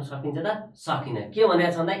लेख्न सकिन्छ त सकिन। के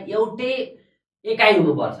भनेको छ भन्दा एउटै एकाइ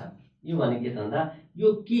हुनुपर्छ। यो भने के त भन्दा यो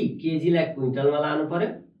कि केजीलाई क्विन्टलमा लानु पर्यो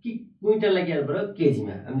कि क्विन्टललाई के गर्नु पर्यो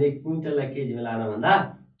केजीमा। हामीले क्विन्टललाई केजीमा लानु भन्दा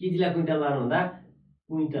केजीलाई क्विन्टलमा लानु भन्दा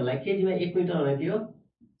क्विन्टललाई केजीमा 1 क्विन्टल भनेको के हो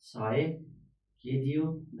 100 केजी हो।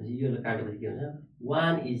 यो काटेपछि के हुन्छ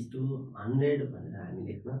 1:100 भनेर हामी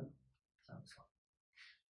लेख्न सक्छौँ।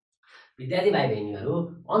 विद्यार्थी भाइ बहिनीहरू,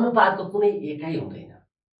 अनुपातको कुनै एकाइ हुँदैन।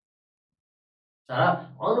 तर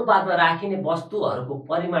अनुपातमा राखिने वस्तुहरूको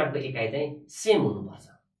परिमाणको एकाइ चाहिँ सेम हुनुपर्छ।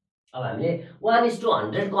 अब हामीले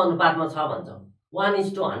 1:100 को अनुपातमा छ भन्छौँ,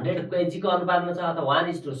 1:100 केजीको अनुपातमा छ अथवा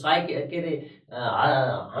 1:100 के अरे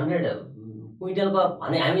 100 क्विन्टलको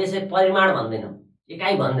भने हामी यसै परिमाण भन्दैनौँ,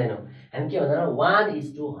 एकाइ भन्दैनौँ। हामी के भन्छौँ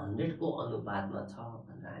 1:100 को अनुपातमा छ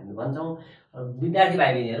भनेर हामी भन्छौँ। विद्यार्थी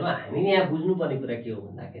भाइ बहिनीहरू, हामीले यहाँ बुझ्नुपर्ने कुरा के हो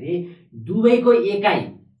भन्दाखेरि दुवैको एकाइ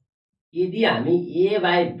यदि हामी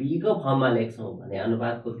a/b को फर्ममा लेख्छौँ भने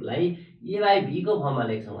अनुपातकोलाई a/b को फर्ममा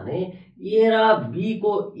लेख्छौँ भने a र b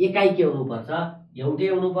को एकाइ के हुनुपर्छ, एउटै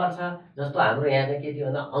हुनुपर्छ। जस्तो हाम्रो यहाँ चाहिँ के थियो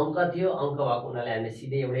भन्दा अङ्क थियो, अङ्क भएको हुनाले हामीले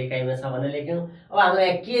सिधै एउटै एकाइमा छ भनेर लेख्यौँ। अब हाम्रो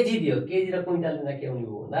यहाँ केजी दियो, केजी र क्विन्टल दिँदा के हुने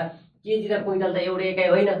भयो भन्दा केजी र क्विन्टल त एउटै एकाइ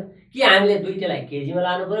होइन, कि हामीले दुईटैलाई केजीमा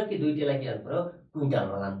लानु पर्यो कि दुईटैलाई के गर्नु पर्यो,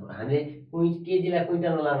 क्विन्टलमा लानु पर्यो। हामीले केजीलाई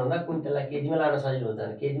क्विन्टलमा लानु भन्दा क्विन्टललाई केजीमा लान सजिलो हुन्छ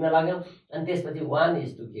भने केजीमा लाग्यौँ, अनि त्यसपछि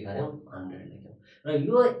 1:100 के गर्यौँ 100 लेख्यौँ। र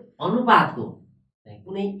यो अनुपातको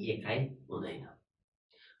कुनै एकाइ हुँदैन।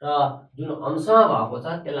 र जुन अंशमा भएको छ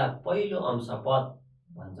त्यसलाई पहिलो अंश पद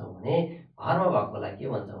भन्छौँ भने हरमा भएकोलाई के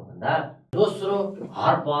भन्छौँ भन्दा दोस्रो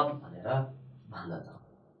हर पद भनेर भन्दछौँ।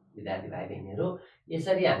 विद्यार्थी भाइ बहिनीहरू,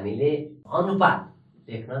 यसरी हामीले अनुपात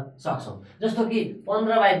देख्न सक्छौँ। जस्तो कि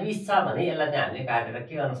 15/20 छ भने यसलाई चाहिँ हामीले काटेर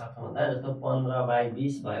के गर्न सक्छौँ भन्दा जस्तो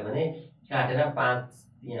 15/20 भयो भने काटेर 5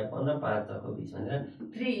 यहाँ 15 5 4 20 भनेर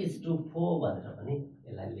 3:4 भनेर पनि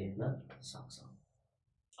यसलाई लेख्न सक्छौँ।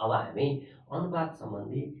 अब हामी अनुपात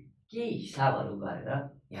सम्बन्धी केही हिसाबहरू गरेर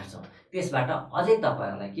हेर्छौँ, त्यसबाट अझै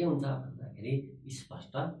तपाईँहरूलाई के हुन्छ भन्दाखेरि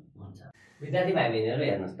स्पष्ट हुन्छ। विद्यार्थी भाइ बहिनीहरू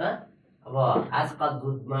हेर्नुहोस् त, अब आजकल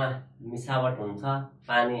दुधमा मिसावट हुन्छ,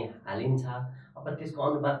 पानी हालिन्छ, अब त्यसको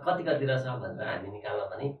अनुपात कति कति रहेछ भनेर हामी निकाल्न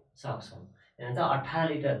पनि सक्छौँ। हेर्नुहुन्छ 18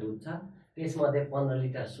 लिटर दुध छ, त्यसमध्ये 15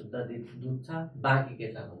 लिटर शुद्ध दुध छ, बाँकी के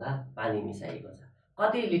छ भन्दा पानी मिसाइएको छ।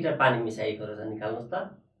 कति लिटर पानी मिसाइएको रहेछ निकाल्नुहोस् त।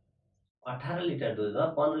 18 लिटर दुधमा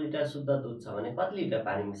 15 लिटर शुद्ध दुध छ भने कति लिटर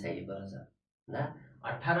पानी मिसाइएको रहेछ भन्दा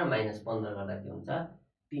 18 - 15 गर्दा के हुन्छ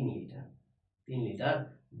 3 लिटर। 3 लिटर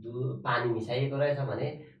दुध पानी मिसाइएको रहेछ भने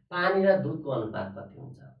पानी र दुधको अनुपात कति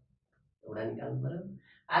हुन्छ एउटा निकाल्नु पर्यो।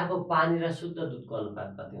 अर्को पानी र शुद्ध दुधको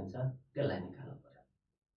अनुपात कति हुन्छ त्यसलाई निकाल्नु पर्यो।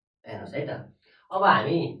 हेर्नुहोस् है त, अब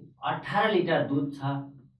हामी 18 लिटर दुध छ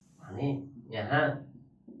भने यहाँ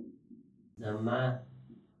जम्मा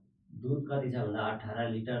दुध कति छ भन्दा 18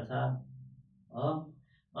 लिटर छ,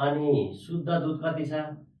 अनि शुद्ध दुध कति छ,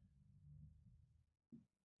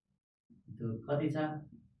 दुध कति छ,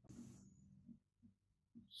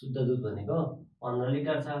 शुद्ध दुध भनेको 15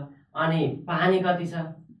 लिटर छ, अनि पानी कति छ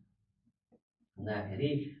भन्दाखेरि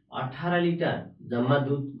 18 लिटर जम्मा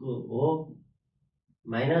दुधको हो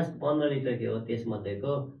माइनस 15 लिटर के हो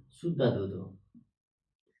त्यसमध्येको शुद्ध दुध हो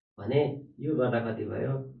भने यो गर्दा कति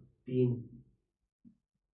भयो 3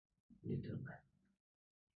 लिटर भयो।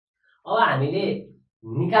 अब हामीले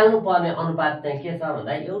निकाल्नु पर्ने अनुपात चाहिँ के छ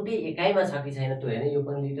भन्दा एउटै एकाइमा छ कि छैन त्यो हेर्ने, यो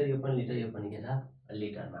पनि लिटर, यो पनि लिटर, यो पनि के छ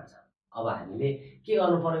लिटरमा छ। अब हामीले के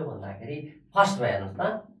गर्नु पर्यो भन्दाखेरि फर्स्टमा हेर्नुहोस् त,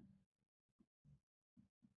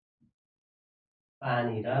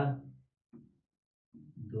 पानी र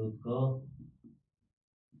दुधको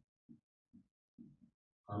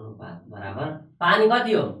अनुपात बराबर पानी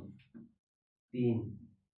कति हो 3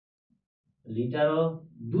 लिटर हो,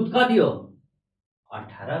 दुध कति हो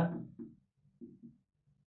 18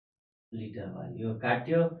 लिटर भयो। यो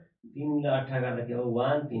काट्यो 3 र 18 गर्दा के हो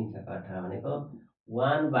 1 3 × 18 भनेको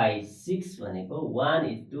 1/6 भनेको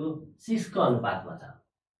 1:6 को अनुपातमा छ।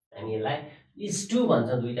 हामी यसलाई इस टू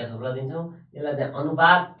भन्छौँ, दुईटा थोप्ला दिन्छौँ, यसलाई चाहिँ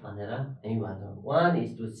अनुपात भनेर हामी भन्छौँ।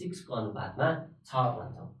 1:6 को अनुपातमा छ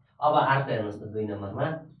भन्छौँ। अब अर्को हेर्नुहोस् त 2 नम्बरमा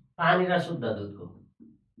पानी र शुद्ध दुधको,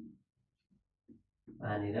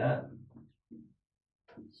 पानी र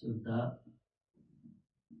शुद्ध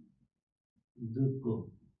दुधको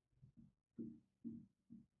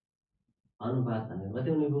अनुपात भनेको कति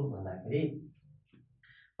हुने भयो भन्दाखेरि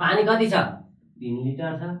पानी कति छ 3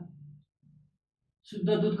 लिटर छ, शुद्ध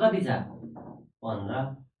दुध कति छ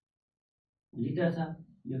 15 लिटर छ।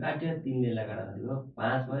 यो काट्यो 3 ले लगाएर कति भयो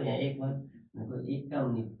 5 भयो, यहाँ 1 भयो भनेको 1 का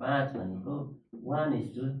मुनि 5 भनेको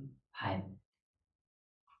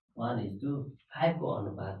 1:5 को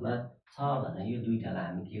अनुपातमा छ भनेर यो दुईटालाई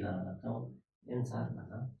हामी के गर्न सक्छौँ एन्सर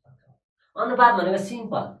गर्न सक्छौँ। अनुपात भनेको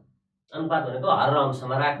सिम्पल, अनुपात भनेको हर र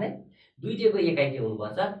अंशमा राख्ने, दुईटैको एकाइ के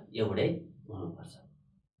हुनुपर्छ एउटै हुनुपर्छ।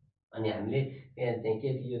 अनि हामीले त्यहाँ चाहिँ के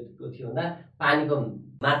दिएको थियो भन्दा पानीको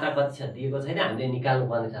मात्रा कति छ दिएको छैन, हामीले निकाल्नु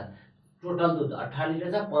पर्ने छ। टोटल दुध 18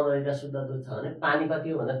 लिटर छ, 15 लिटर शुद्ध दुध छ भने पानी कति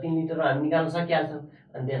हो भन्दा 3 लिटर हामी निकाल्न सकिहाल्छौँ।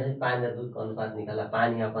 अनि त्यसपछि पानी र दुधको अनुपात निकाल्दा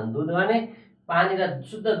पानी अपन दुध गर्ने, पानी र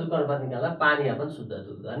शुद्ध दुधको अनुपात निकाल्दा पानी अपन शुद्ध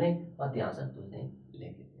दुध गर्ने, कति आउँछ त्यो चाहिँ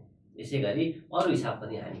लेखिदिने। यसै गरी अरू हिसाब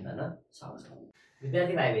पनि हामी गर्न सक्छौँ।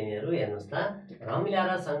 विद्यार्थी भाइ बहिनीहरू हेर्नुहोस् त, रमिला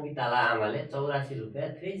र सङ्गीतालाई आमाले 84 रुपियाँ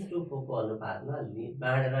 3:4 को अनुपातमा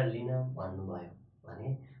बाँडेर लिन भन्नुभयो भने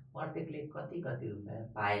प्रत्येकले कति कति रुपियाँ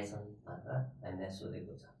पाएछन् भनेर हामीलाई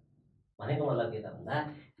सोधेको छ। भनेको मतलब के त भन्दा,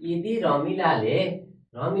 यदि रमिलाले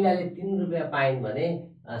 3 रुपियाँ पाइन् भने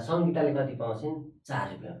सङ्गीताले कति पाउँछिन्? 4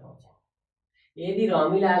 रुपियाँ पाउँछिन्। यदि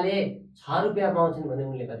रमिलाले 6 रुपियाँ पाउँछिन् भने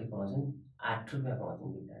उनले कति पाउँछिन्? 8 रुपियाँ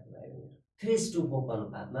पाउँछिन्। विद्यार्थी भाइ बहिनीहरू 3:4 को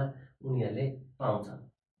अनुपातमा उनीहरूले पाउँछन्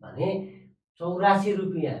भने 84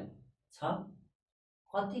 रुपियाँ छ,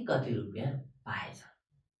 कति कति रुपियाँ पाएछ।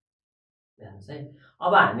 हेर्नुहोस् है,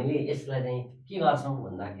 अब हामीले यसलाई चाहिँ के गर्छौँ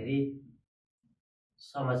भन्दाखेरि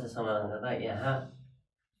समस्या समाधान गर्दा यहाँ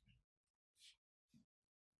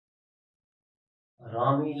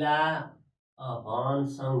रमिला अपन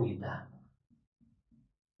सङ्गीता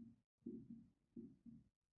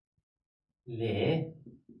ले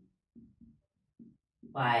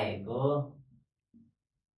पाएको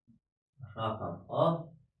रकम हो,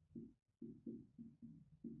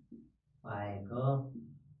 पाएको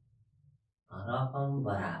रकम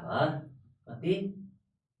बराबर कति?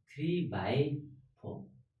 3/4।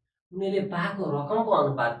 उनीहरूले पाएको रकमको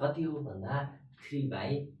अनुपात कति हो भन्दा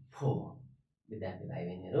 3/4 हो। विद्यार्थी भाइ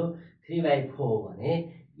बहिनीहरू 3/4 भने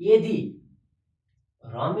यदि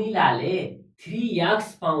रमिलाले 3x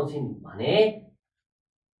पाउँछिन् भने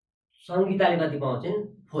सङ्गीताले कति पाउँछिन्?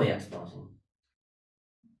 4x पाउँछिन्।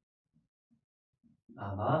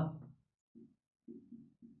 अब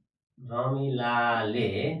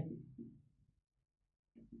रमिलाले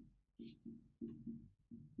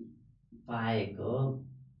पाएको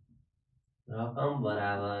रकम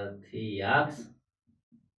बराबर 3x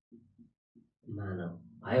मानौ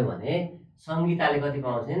भयो भने सङ्गीताले कति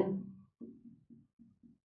पाउँछिन्?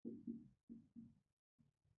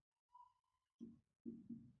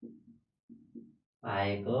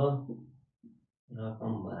 पाएको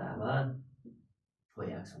रकम बराबर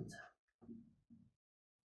 4x हुन्छ।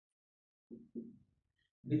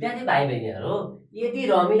 विद्यार्थी भाइ बहिनीहरू यदि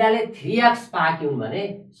रमिलाले 3x पाक्यौँ भने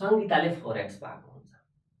सङ्गीताले 4x पाएको हुन्छ।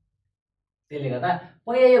 त्यसले गर्दा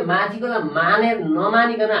पहिला यो माथिकोलाई मानेर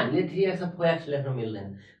नमानिकन हामीले 3x र 4x लेख्न मिल्दैन।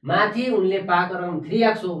 माथि उनले पाएको रकम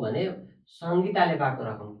 3x हो भने सङ्गीताले पाएको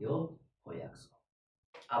रकम के हो? 4x हो।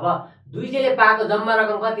 अब दुईजनाले पाएको जम्मा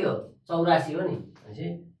रकम कति हो? 84 हो नि।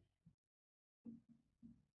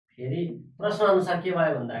 फेरि प्रश्न अनुसार के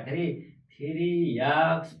भयो भन्दाखेरि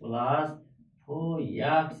 3x +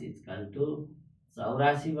 4x =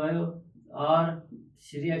 84 भयो, और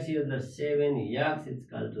 3x = 7x =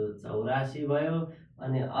 84 भयो,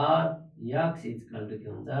 अनि और x = के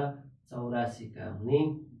हुन्छ? 84 का हुने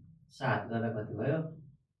 7 गर्दा कति भयो?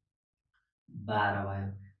 12 भयो।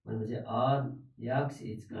 भनेपछि और x =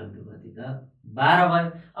 कति त? 12 भयो।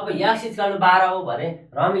 अब x = 12 हो भने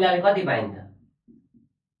रमिलाले कति पाइन्छ?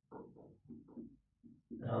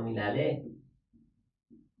 रमिलाले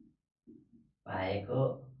पाएको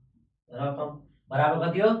रकम बराबर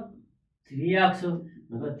कति हो? 3x हो।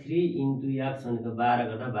 3 × x भनेको 12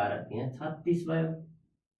 गर्दा 12 त्यहाँ 36 भयो,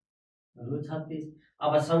 रु 36।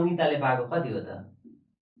 अब सङ्गीताले पाएको कति हो त?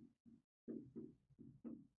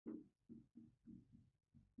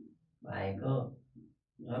 पाएको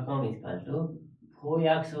रकम =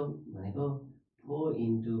 4x हो। भनेको 4 ×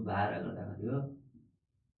 12 गर्दा कति हो?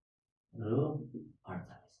 रु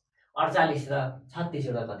 48। 48 र 36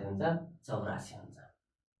 एउटा कति हुन्छ? 84 हुन्छ।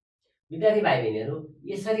 विद्यार्थी भाइ बहिनीहरू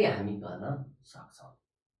यसरी हामी गर्न सक्छौँ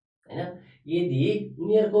हैन। यदि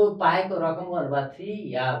उनीहरूको पाएको रकमको अनुपात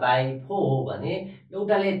 3/4 हो भने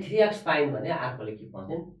एउटाले 3x पाइन् भने अर्कोले के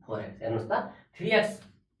पाउँछन्? 4x। हेर्नुहोस् त,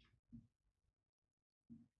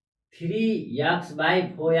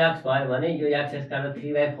 3x/4x भयो भने यो x काट्दा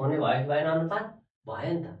 3/4 नै भयो कि भएन? अनुपात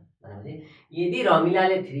भयो नि त। भनेपछि यदि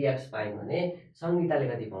रमिलाले 3x पाइन् भने सङ्गीताले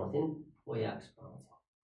कति पाउँछिन्? 4x पाउँछन्।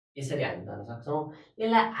 यसरी हामी गर्न सक्छौँ।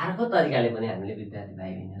 यसलाई अर्को तरिकाले पनि हामीले विद्यार्थी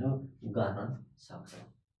भाइ बहिनीहरू गर्न सक्छौँ।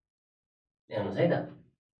 हेर्नुहोस् है त,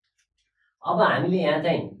 अब हामीले यहाँ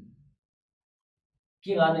चाहिँ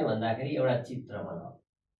के गर्ने भन्दाखेरि एउटा चित्र बनाऊ।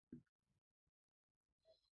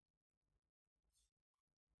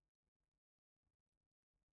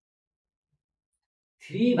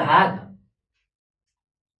 3 भाग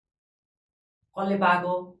कसले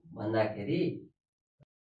पाएको भन्दाखेरि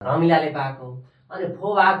रमिलाले पाएको, अनि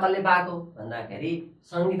 4 भाग कसले पाएको भन्दाखेरि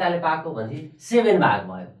सङ्गीताले पाएको, भनेपछि 7 भाग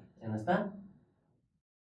भयो। हेर्नुहोस् त,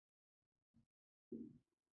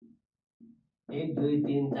 1 2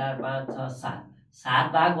 3 4 5 6 7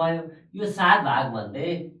 7 भाग भयो। यो 7 भाग मध्ये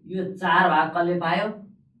यो 4 भाग कसले पायो?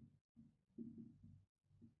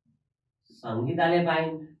 सङ्गीताले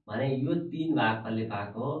पाइन् भने यो 3 भाग कसले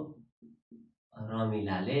पाएको?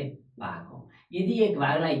 रमिलाले पाएको। यदि एक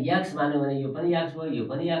भागलाई x मान्यो भने यो पनि x भयो, यो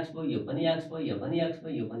पनि x भयो, यो पनि x भयो, यो पनि x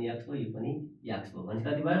भयो, यो पनि x भयो, यो पनि x भयो भने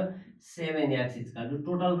कति भयो 7x इक्वल टु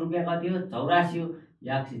टोटल रुपियाँ कति हो 84 हो।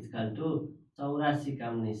 x इक्वल टु 84 का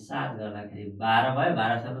 7 गर्दाखेरि 12 भयो।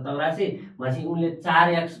 12 7 84 भनेपछि उनले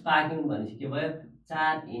 4x पाएकिन् भनेपछि के भयो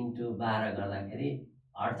 4 × 12 गर्दाखेरि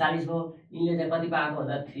 48 भयो। यिनले चाहिँ कति पाएको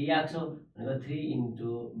भन्दा 3x हो भनेको 3 ×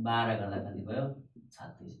 12 गर्दा कति भयो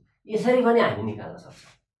 36। यसरी पनि हामी निकाल्न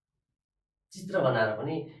सक्छौँ, चित्र बनाएर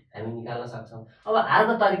पनि हामी निकाल्न सक्छौँ। अब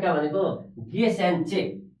अर्को तरिका भनेको गेस एन्ड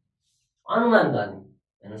चेक, अनुमान गर्ने।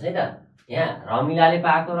 हेर्नुहोस् है त, यहाँ रमिलाले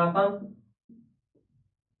पाएको रकम,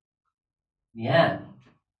 यहाँ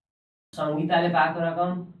सङ्गीताले पाएको रकम,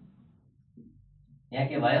 यहाँ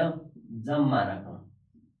के भयो जम्मा रकम।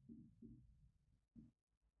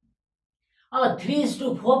 अब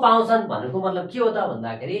 3:4 पाउँछन् भनेको मतलब के हो त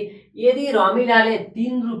भन्दाखेरि यदि रमिलाले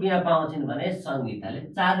 3 रुपियाँ पाउँछिन् भने सङ्गीताले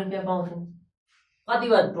 4 रुपियाँ पाउँछिन्। कति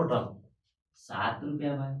भयो टोटल 7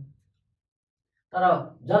 रुपियाँ भयो। तर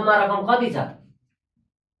जम्मा रकम कति छ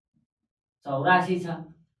 84 छ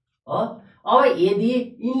हो। अब यदि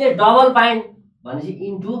यिनले डबल पाइन् भनेपछि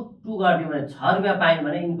इन्टु 2 गरिदियो भने 6 रुपियाँ पाइन्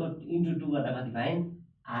भने यिनको इन्टु 2 गर्दा कति पाइन्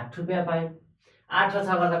 8 रुपियाँ पाइन्। 8 र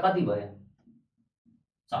 6 गर्दा कति भयो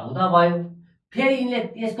 14 भयो। फेरि यिनले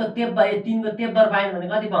यसको तेब्बर 3 को तेब्बर पाइन् भने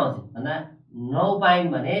कति पाउँछन् भन्दा 9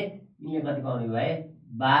 पाइन् भने यिनले कति पाउने भए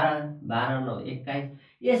 12 12 9 21।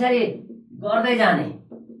 यसरी गर्दै जाने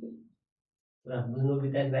कुरा बुझ्नु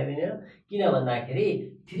विद्यार्थी भाइ बहिनीहरु। किन भन्दाखेरि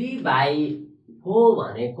 3/4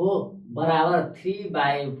 भनेको बराबर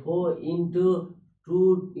 3/4 इन्टु 2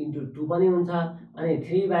 इन्टु 2 पनि हुन्छ, अनि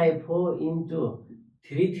 3/4 इन्टु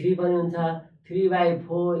 3 3 पनि हुन्छ,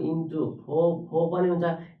 3/4 इन्टु 4 4 पनि हुन्छ।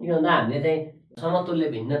 किन भन्दा हामीले चाहिँ समतुल्य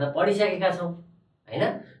भिन्नता पढिसकेका छौँ हैन।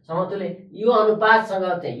 समतुल्य यो अनुपातसँग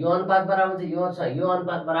चाहिँ यो अनुपात बराबर हुन्छ, यो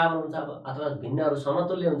अनुपात बराबर हुन्छ अथवा भिन्नहरू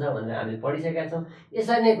समतुल्य हुन्छ भनेर हामीले पढिसकेका छौँ।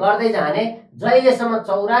 यसरी नै गर्दै जाने, जहिलेसम्म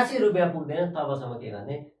 84 रुपियाँ पुग्दैन तबसम्म के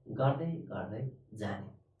गर्ने गर्दै गर्दै जाने।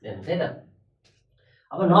 हेर्नुहोस् है त,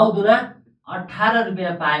 अब 9 दुना 18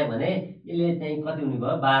 रुपियाँ पायो भने यसले चाहिँ कति हुने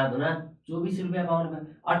भयो 12 दुना 24 रुपियाँ पाउने भयो।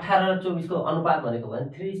 18 र 24 को अनुपात भनेको भने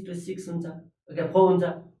 3:6 हुन्छ, ओके 4 हुन्छ।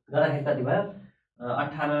 गर्दाखेरि कति भयो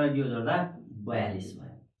 18 र यो जोड्दा 42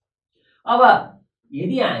 भयो। अब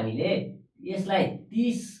यदि हामीले यसलाई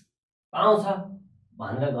 30 पाउँछ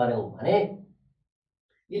भनेर गर्यौं भने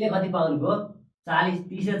यसले कति पाउने भयो 40।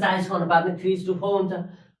 30 र 40 को अनुपात नै 3:4 हुन्छ।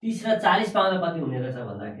 30 र 40 पाउँदा कति हुने रहेछ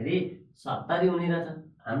भन्दाखेरि 70 हुने रहेछ।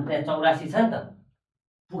 हाम्रो त्यहाँ 84 छ नि त,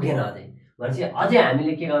 पुगेन अझै। भनेपछि अझै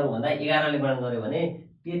हामीले के गर्नु भन्दा 11 ले गुणन गर्यो भने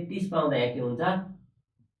 33 पाउँदा यहाँ के हुन्छ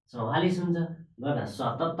 44 हुन्छ, गर्दा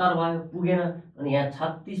 77 भयो, पुगेन। अनि यहाँ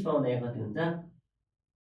 36 पाउँदा यहाँ कति हुन्छ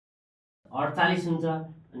 48 हुन्छ,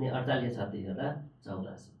 अनि 48 36 गर्दा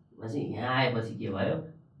 84। भनेपछि यहाँ आएपछि के भयो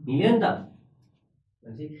मिल्यो नि त।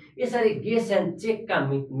 भनेपछि यसरी गेस एन्ड चेकका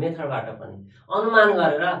मेथडबाट पनि अनुमान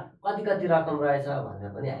गरेर कति कति रकम रहेछ भनेर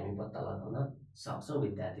पनि हामी पत्ता लगाउन सक्छौँ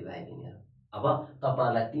विद्यार्थी भाइ बहिनीहरु। अब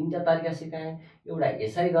तपाईहरुलाई तीनटा तरिका सिकाएँ। एउटा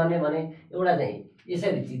यसरी गर्ने भने, एउटा चाहिँ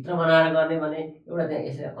यसरी चित्र बनाएर गर्ने भने, एउटा चाहिँ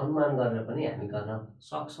यसरी अनुमान गरेर पनि हामी गर्न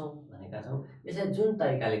सक्छौँ भनेका छौँ। यसरी जुन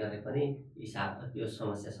तरिकाले गरे पनि यो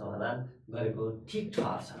समस्या समाधान गरेको ठिक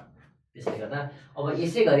ठहर छ। त्यसले गर्दा अब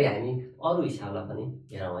यसै गरी हामी अरु हिसाबलाई पनि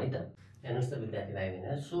हेरौँ है त। हेर्नुस् त विद्यार्थी भाइ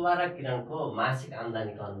बहिनीहरु, सुवा र किरणको मासिक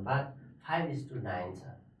आम्दानीको अनुपात 5:9 छ।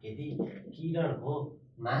 यदि किरणको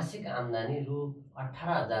मासिक आम्दानी रु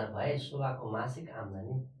 18,000 भए शोभाको मासिक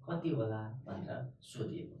आम्दानी कति होला भनेर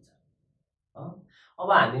सोधिएको छ।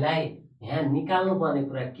 अब हामीलाई यहाँ निकाल्नु पर्ने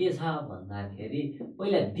कुरा के छ भन्दाखेरि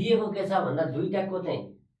पहिला दिएको के छ भन्दा दुईटाको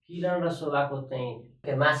चाहिँ किरण र शोभाको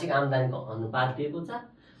चाहिँ मासिक आम्दानीको अनुपात दिएको छ,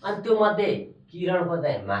 अनि त्यो मध्ये किरणको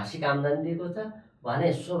चाहिँ मासिक आम्दानी दिएको छ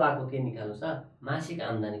भने शोभाको के निकाल्नु छ मासिक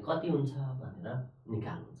आम्दानी कति हुन्छ भनेर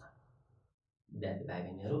निकाल्नु छ विद्यार्थी भाइ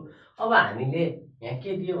बहिनीहरु। अब हामीले यहाँ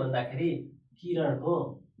के दियो भन्दाखेरि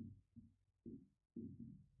किरणको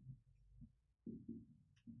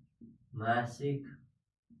मासिक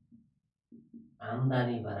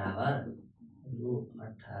आम्दानी बराबर रु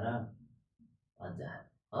 18,000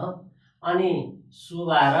 हो, अनि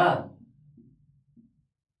शोभा र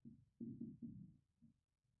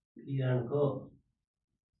किरणको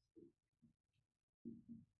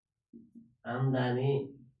आम्दानी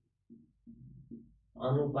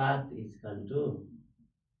अनुपात इक्वल टु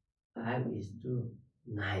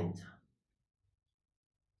 5:9 छ।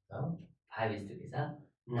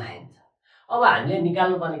 5:9 छ। अब हामीले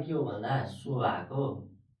निकाल्नु पर्ने के हो भन्दा शोभाको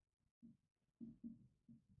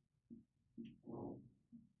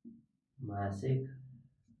मासिक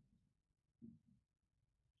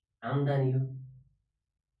आम्दानी हो।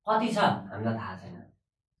 कति छ हामीलाई थाहा छैन।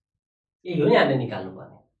 यो नि हामीले निकाल्नु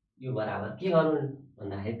पर्ने। यो बराबर के गर्नु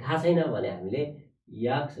भन्दाखेरि थाहा छैन भने हामीले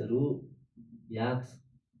x रु x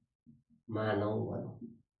मानौँ भनौँ।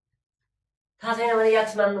 थाहा छैन भने x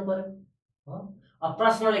मान्नु पर्यो। अब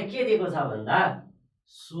प्रश्नले के दिएको छ भन्दा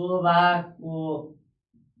शोभाको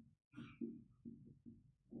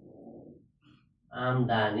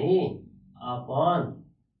आम्दानी अपन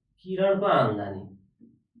किरणको आम्दानी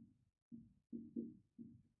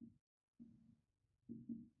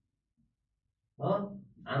हो।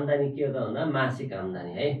 आम्दानी के हो त भन्दा मासिक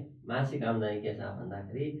आम्दानी है। मासिक आम्दानी के छ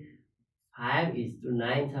भन्दाखेरि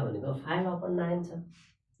 5:9 छ भनेको 5/9 छ।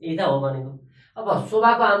 यही त हो भनेको। अब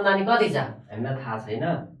शोभाको आम्दानी कति छ हामीलाई थाहा छैन।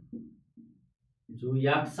 जो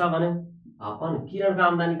x छ भन्यो अपन किरणको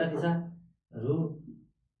आम्दानी कति छ रु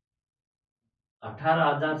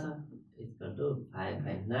 18,000 छ इक्वल टु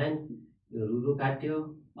 5/9। यो रु काट्यो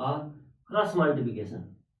क्रस मल्टिप्लिकेसन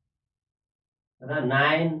र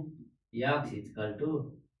 9x इक्वल टु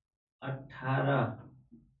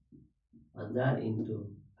 18,000 इन्टु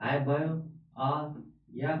 5 भयो।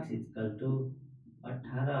 x इक्वल टु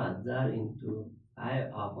 18,000 इन्टु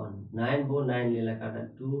 5/9 भयो। 9 ले काट्दा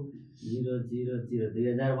 2 0 0 0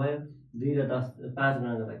 2000 भयो। 2 र 10 5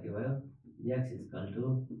 गुणा गर्दा के भयो x इक्वल टु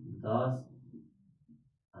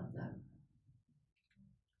 10,000।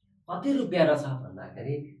 कति रुपियाँ रहेछ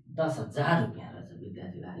भन्दाखेरि 10,000 रुपियाँ रहेछ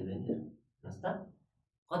विद्यार्थी भाइ बहिनीहरु। हेर्नुस् त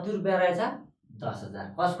कति रुपियाँ रहेछ 10,000।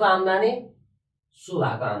 कसको आम्दानी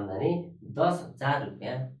शोभाको आम्दानी 10,000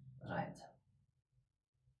 रुपियाँ रहेछ।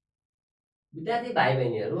 विद्यार्थी भाइ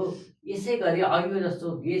बहिनीहरु यसै गरी अघिको जस्तो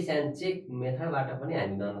गेस एन्ड चेक मेथडबाट पनि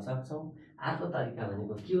हामी गर्न सक्छौं। अर्को तरिका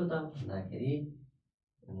भनेको के हो त भन्दाखेरि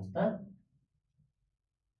हेर्नुस् त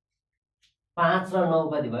 5 र 9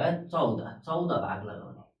 कति भयो 14 भाग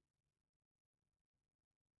लगाउने।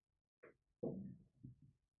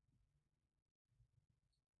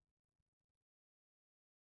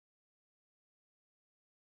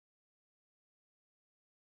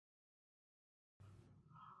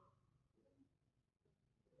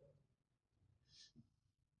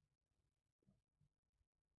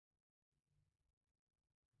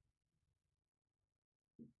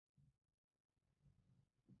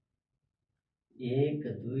 एक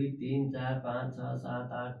 2 3 4 5 6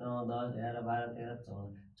 7 8 9 10 11 12 13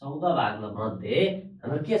 14 भाग मध्ये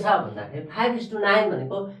हाम्रो के छ भन्दाखेरि 5:9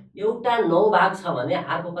 भनेको एउटा 9 भाग छ भने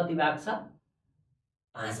अर्को कति भाग छ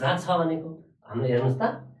 5 भाग छ भनेको। हाम्रो हेर्नुस् त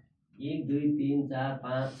 1 2 3 4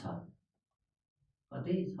 5 6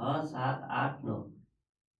 कति 6 7 8 9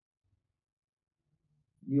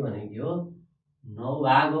 यो भनेको के हो 9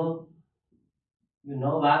 भाग हो। यो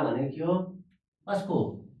 9 भाग भनेको के हो कसको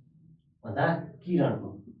भन्दा किरणको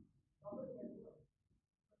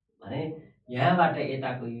भने यहाँबाट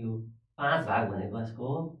यताको यो 5 भाग भनेको कसको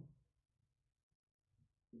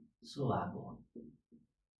शोभाको।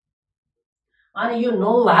 अनि यो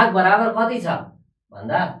 9 भाग बराबर कति छ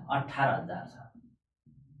भन्दा 18,000 छ।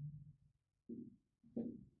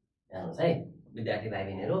 हेर्नुस् है विद्यार्थी भाइ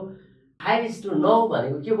बहिनीहरु 5:9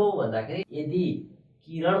 भनेको के भयो भन्दाखेरि यदि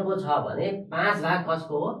किरणको छ भने 5 भाग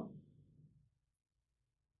कसको हो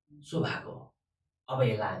शोभाको। अब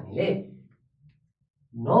यसलाई हामीले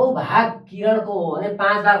 9 भाग किरणको हो भने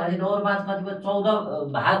 5 भाग भने 9 र 5 कति भयो 14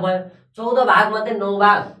 भाग भयो। 14 भाग मध्ये 9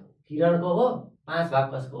 भाग किरणको हो 5 भाग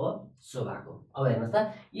कसको हो शोभाको। अब हेर्नुस् त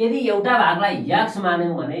यदि एउटा भागलाई x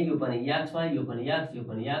मान्यौ भने यो पनि x भयो यो पनि x यो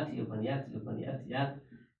पनि x यो पनि x यो पनि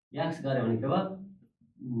x गर्यो भने के भयो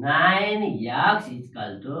 9x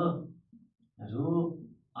इक्वल टु रु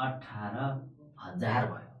 18,000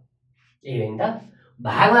 भयो। यही हो नि त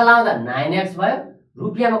भागमा लाउँदा 9x भयो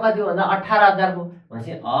रुपियाँमा कति हो भन्दा 18,000 को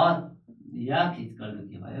भनेपछि x इक्वल टु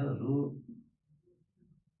के भयो रु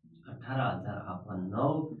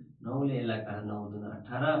 18,000/9 9 ले यसलाई काट्दा 9 दुना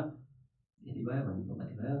 18 यति भयो भनेको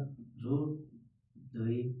कति भयो रु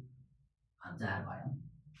 2,000 भयो।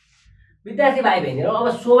 विद्यार्थी भाइ बहिनीहरु अब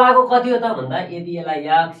शोभाको कति हो त भन्दा यदि यसलाई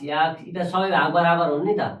x यी त सबै भाग बराबर हुन्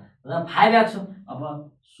नि त भन्दा 5x हो। अब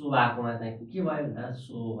शोभाकोमा चाहिँ के भयो भन्दा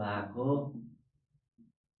शोभाको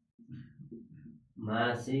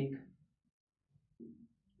मासिक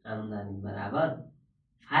आम्दानी बराबर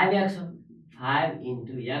 5x हो। 5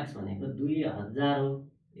 इन्टु x भनेको 2,000 हो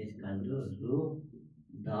इक्वल टु रु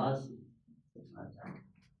 10,000।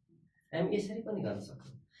 हामी यसरी पनि गर्न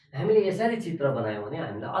सक्छौं। हामीले यसरी चित्र बनायौं भने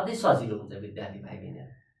हामीलाई अझै सजिलो हुन्छ विद्यार्थी भाइ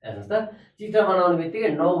बहिनीहरु। हेर्नुस् त चित्र बनाउने बित्तिकै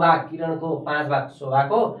 9 भाग किरणको 5 भाग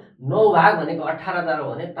शोभाको 9 भाग भनेको 18,000 हो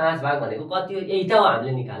भने 5 भाग भनेको कति हो यही त हो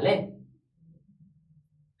हामीले निकाल्ने।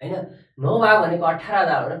 हैन। 9 भाग भनेको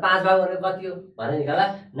 18,000 भने 5 भाग भनेको कति हो भने निकाला।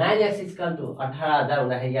 9x = 18,000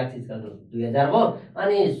 हुँदाखेरि x = 2000 भयो।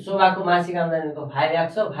 अनि शोभाको मासिक आम्दानी भनेको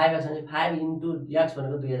 5x हो। 5x भने 5 × x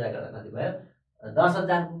भनेको 2000 गर्दा कति भयो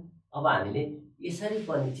 10,000 हो। अब हामीले यसरी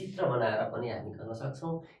पनि चित्र बनाएर पनि हामी गर्न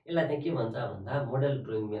सक्छौं। यसलाई चाहिँ के भन्छ भन्दा मोडल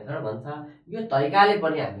ड्रइङ मेथड भन्छ। यो तरिकाले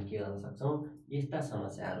पनि हामी के गर्न सक्छौं यस्ता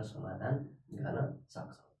समस्याहरू समाधान गर्न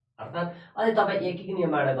सक्छौं। अर्थात् अहिले तपाईँ एक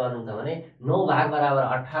नियमबाट गर्नुहुन्छ भने 9 भाग बराबर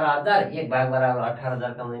 18,000, 1 भाग बराबर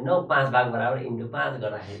 18,000 × 9, 5 भाग बराबर × 5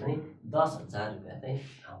 गर्दाखेरि पनि 10,000 रुपैयाँ चाहिँ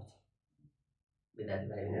आउँछ। विद्यार्थी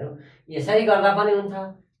भाइ बहिनीहरू यसरी गर्दा पनि हुन्छ,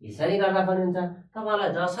 यसरी गर्दा पनि हुन्छ। तपाईलाई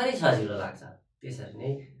जसरी सजिलो लाग्छ त्यसरी नै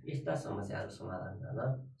यस्ता समस्याहरू समाधान गर्न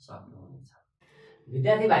सक्नुहुन्छ।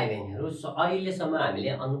 विद्यार्थी भाइ बहिनीहरू अहिलेसम्म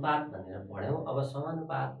हामीले अनुपात भनेर पढ्यौं। अब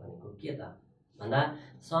समानुपात भनेको के त भन्दा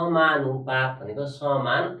समानुपात भनेको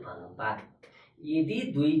समान अनुपात। यदि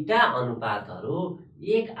दुईटा अनुपातहरू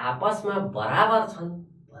एक आपसमा बराबर छन्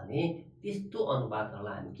भने त्यस्तो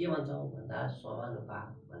अनुपातहरूलाई हामी के भन्छौं भन्दा समानुपात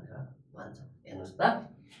भनेर भन्छौं। हेर्नुस् त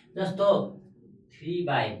जस्तो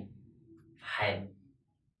 3/5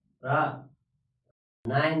 र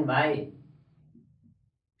 9/15।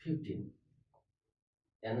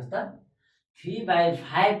 हेर्नुस् त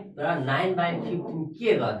 3/5 र 9/15 के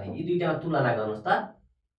गर्ने यी दुईटामा तुलना गर्नुस् त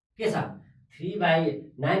के छ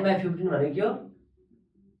 9/15 भनेको के हो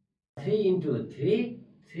 3 × 3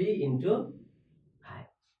 3 × 5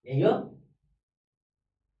 यही हो।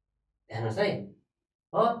 हेर्नुस् है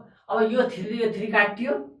हो। अब यो 3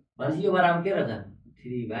 काटियो भनेपछि यो बराबर के रहेछ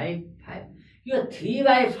 3/5। यो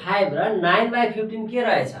 3/5 र 9/15 के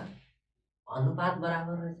रहेछ अनुपात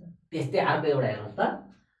बराबर रहेछ। त्यस्तै अर्को एउटा हेर्नुस् त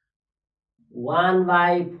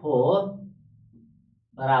 1/4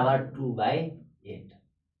 बराबर 2/8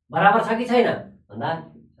 बराबर छ कि छैन भन्दा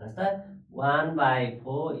हेर्नुस् त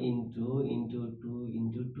 1/4 × 2 ×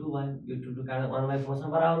 2 भयो। यो 2 काट्दा 1/4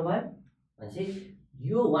 सँग बराबर भयो। भनेपछि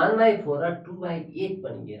यो 1/4 र 2/8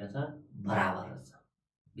 पनि के रहेछ बराबर रहेछ।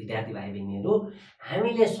 विद्यार्थी भाइ बहिनीहरू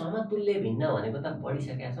हामीले समतुल्य भिन्न भनेको त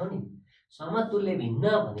पढिसकेका छौं नि। समतुल्य भिन्न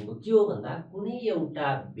भनेको के हो भन्दा कुनै एउटा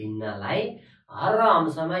भिन्नलाई हर र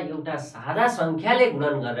अंशमा एउटा साझा संख्याले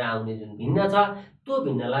गुणन गरेर आउने जुन भिन्न छ त्यो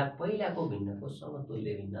भिन्नलाई पहिलाको भिन्नको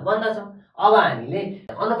समतुल्य भिन्न भन्दछ। अब हामीले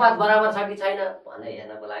अनुपात बराबर छ कि छैन भनेर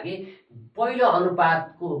हेर्नको लागि पहिलो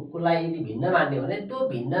अनुपातकोलाई यदि भिन्न मान्ने भने त्यो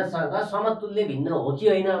भिन्नसँग समतुल्य भिन्न हो कि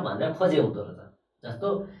होइन भनेर खोजे हुँदो रहेछ। जस्तो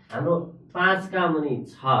हाम्रो 5 का मुनि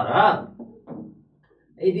 6 र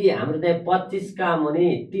यदि हाम्रो चाहिँ 25 का मुनि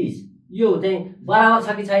 30 यो चाहिँ बराबर छ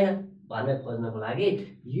कि छैन भनेर खोज्नको लागि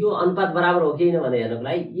यो अनुपात बराबर हो कि हैन भनेर हेर्नको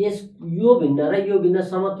लागि यो भिन्न र यो भिन्न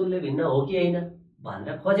समतुल्य भिन्न हो कि हैन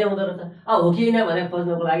भनेर खोजे हुँदो रहेछ। अब हो कि हैन भनेर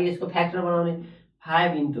खोज्नको लागि यसको फ्याक्टर बनाउने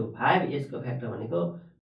 5 × 5 यसको फ्याक्टर भनेको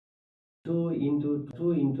 2 ×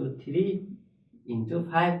 2 × 3 ×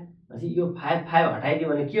 5 भनेपछि यो 5 हटाइदियो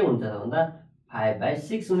भने के हुन्छ त भन्दा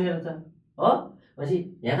 5/6 हुने रहेछ हो। भनेपछि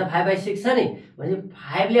यहाँ त 5/6 छ नि भनेपछि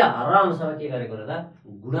 5 ले हर अंशमा के गरेको रहेछ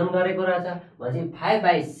गुणन गरेको रहेछ। भनेपछि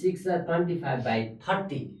 5/6 र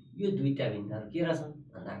 25/30 यो दुईटा भिन्नहरू के रहेछन्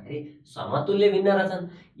भन्दाखेरि समतुल्य भिन्न रहेछन्।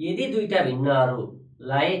 यदि दुईटा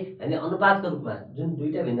भिन्नहरूलाई हामीले अनुपातको रूपमा जुन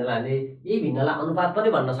दुईटा भिन्नलाई हामीले यही भिन्नलाई अनुपात पनि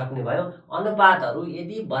भन्न सक्ने भयो। अनुपातहरू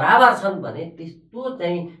यदि बराबर छन् भने त्यस्तो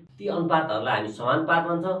चाहिँ ती अनुपातहरूलाई हामी समानुपात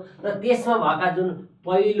भन्छौं। र त्यसमा भएका जुन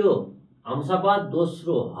पहिलो अंशपद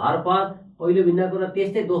दोस्रो हरपद पहिलो भिन्नको र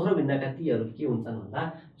त्यस्तै दोस्रो भिन्नका तीहरू के हुन्छन् भन्दा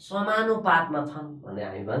समानुपातमा छन् भनेर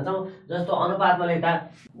हामी भन्छौं। जस्तो अनुपातमा लेख्दा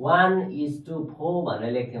 1:4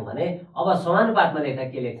 भनेर लेख्थ्यौं भने अब समानुपातमा लेख्दा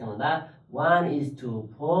के लेख्छौं भन्दा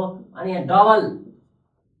 1:4 अनि यहाँ डबल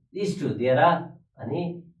इस्टु दिएर अनि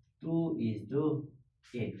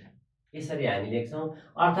 2:8 यसरी हामी लेख्छौं।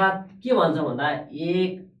 अर्थात् के भन्छौं भन्दा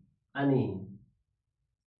 1 अनि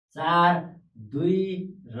 4 2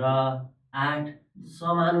 र 8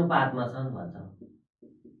 समानुपातमा छन् भन्छौं।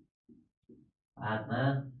 पातमा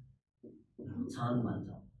छन्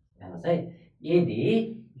भन्छौं। हेर्नुस् है यदि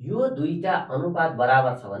यो दुईटा अनुपात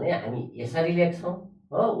बराबर छ भने हामी यसरी लेख्छौं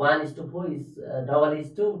हो 1:4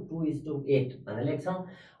 2:8 भनेर लेख्छौं।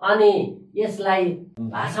 अनि यसलाई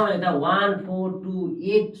भाषामा लेख्दा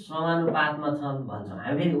 1:4:2:8 समानुपातमा छन् भन्छौं।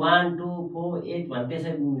 हामी फेरि 1:2:4:8 भने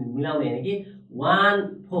त्यसरी मिलाउने हैन कि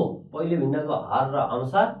 1:4 पहिलो भिन्नको हर र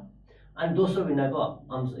अंश अनि दोस्रो भिन्नको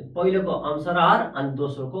अंश पहिलोको अंश र हर अनि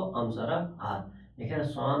दोस्रोको अंश र हर लेखेर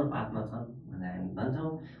समानुपातमा छन् भनेर हामी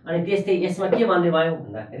भन्छौं। अनि त्यस्तै यसमा के भन्ने भयो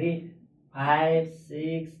भन्दाखेरि 5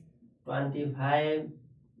 6 25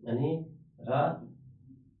 अनि र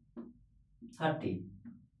 30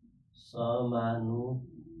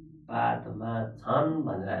 समानुपातमा छन्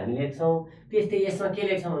भनेर हामी लेख्छौं। त्यस्तै यसमा के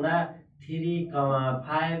लेख्छौं भन्दा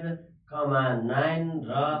 3,5,9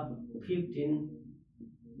 र 15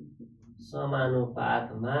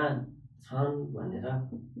 समानुपातमा छन् भनेर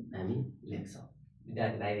हामी लेख्छौँ।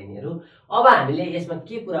 विद्यार्थी भाइ बहिनीहरू, अब हामीले यसमा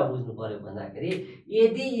के कुरा बुझ्नु पर्यो भन्दाखेरि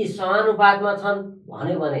यदि यी समानुपातमा छन्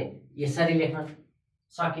भन्यो भने यसरी लेख्न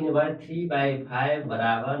सकिने भयो। 3/5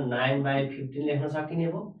 बराबर 9/15 लेख्न सकिने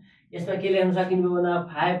भयो। यसमा के लेख्न सकिने भयो भन्दा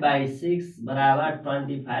 5/6 बराबर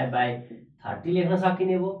 25/30 लेख्न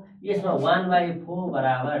सकिने भयो। यसमा 1/4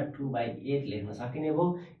 बराबर 2/8 लेख्न सकिने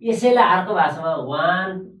भयो। यसैलाई अर्को भाषामा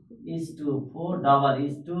 1:4 डबल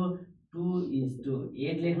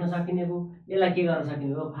 2:8 लेख्न सकिने भयो। यसलाई के गर्न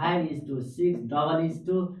सकिने भयो 5:6 डबल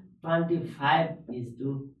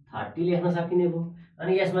 25:30 लेख्न सकिने भयो।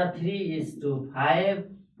 अनि यसमा 3:5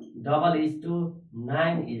 डबल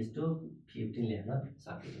 9:15 लेख्न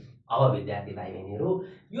सकिने भयो। अब विद्यार्थी भाइ बहिनीहरू,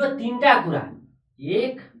 यो तीनटा कुरा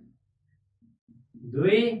 1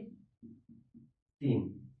 2 3,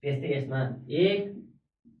 त्यस्तै यसमा 1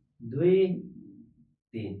 2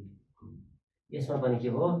 3, यसमा पनि के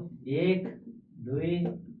भयो 1 2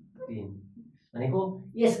 3 भनेको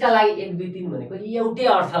यसका लागि 1 2 3 भनेको एउटै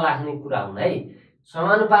अर्थ लाग्ने कुरा हुन् है।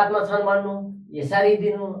 समानुपातमा छन् भन्नु, यसरी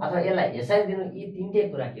दिनु अथवा यसलाई यसरी दिनु, यी तीनटै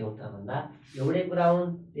कुरा के हुन्छ भन्दा एउटै कुरा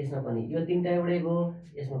हुन्। त्यसमा पनि यो तीनटा एउटै हो,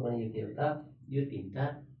 यसमा पनि यो के हो त यो तीनटा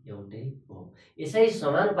एउटै हो। यसै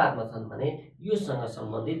समानुपातमा छन् भने योसँग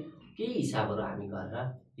सम्बन्धित केही हिसाबहरू हामी गरेर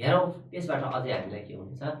हेरौँ, त्यसबाट अझै हामीलाई के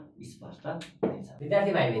हुन्छ स्पष्ट हुन्छ।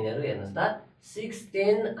 विद्यार्थी भाइ बहिनीहरू हेर्नुहोस् त, 6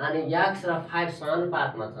 10 अनि x र 5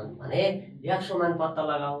 समानुपातमा छन् भने x को मान पत्ता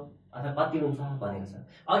लगाऊ अथवा कति हुन्छ भनेको छ।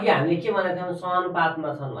 अघि हामीले के भनेको थियौँ, समानुपातमा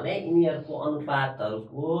छन् भने यिनीहरूको अनुपातहरू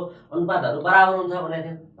बराबर हुन्छ भनेको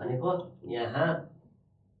थियौँ। भनेको यहाँ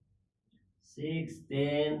 6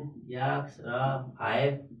 10 x र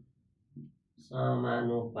 5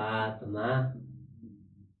 समानुपातमा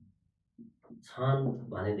छन्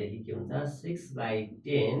भनेदेखि के हुन्छ 6/10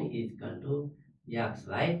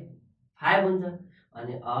 x/5 हुन्छ।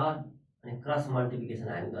 अनि क्रस मल्टिप्लिकेसन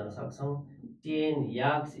हामी गर्न सक्छौँ। 10x =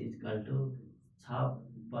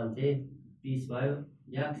 6×5 30 भयो।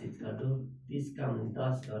 x = 30 का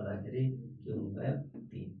 10 गर्दाखेरि के हुने भयो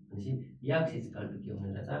 3। भनेपछि x = के हुने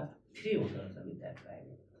रहेछ 3 हुने रहेछ विद्यार्थी भाइ।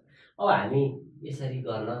 अब हामी यसरी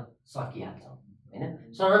गर्न सकिहाल्छौँ हैन।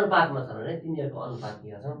 समानुपातमा छन् भने तिनीहरूको अनुपात के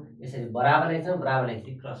गर्छौँ यसरी बराबर लेख्छौँ। बराबर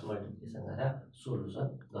लेखेपछि क्रस मल्टिप्लिकेसन गरेर सोलुसन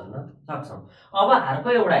गर्न सक्छौँ। अब अर्को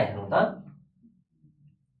एउटा हेरौँ त,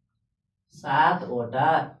 7 वटा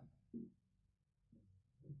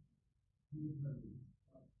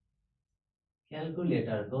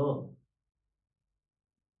क्याल्कुलेटरको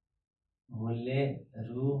मूल्य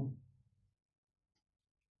रु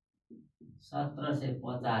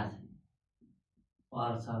 1750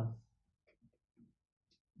 पर्छ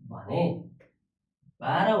भने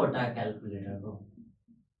 12 वटा क्याल्कुलेटरको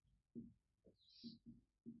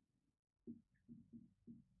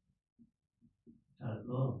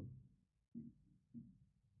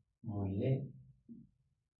मूल्य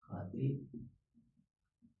कति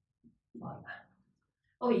पर्ला।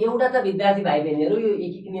 अब एउटा त विद्यार्थी भाइ बहिनीहरू यो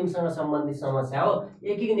एकीकृत नियमसँग सम्बन्धित समस्या हो।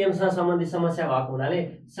 एकीकृत नियमसँग सम्बन्धित समस्या भएको हुनाले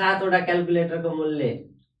 7 वटा क्याल्कुलेटरको मूल्य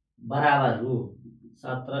बराबर रु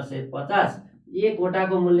 1750, एक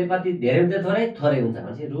वटाको मूल्य कति धेरै हुन्छ थोरै थोरै हुन्छ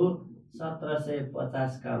भनेपछि रु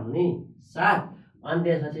 1750 का मुनि 7। अनि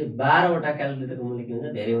त्यसपछि 12 वटा क्याल्कुलेटरको मूल्य के हुन्छ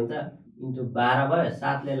धेरै हुन्छ इन्टु 12 भयो।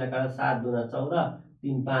 7 ले लगाएर 7 दुना 14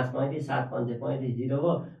 3 5 35 7 5 35 0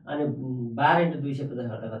 हो। अनि 12 × 250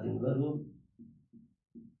 गर्दा कति हुन्छ रु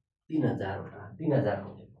 3000 वटा 3000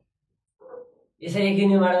 हुन्छ। यसरी एकीकृत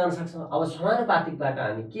नियमबाट गर्न सक्छौँ। अब समानुपातिकबाट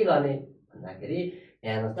हामी के गर्ने भन्दाखेरि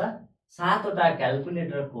हेर्नुहोस् त, 7 वटा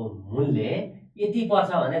क्याल्कुलेटरको मूल्य यति पर्छ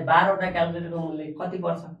भने 12 वटा क्याल्कुलेटरको मूल्य कति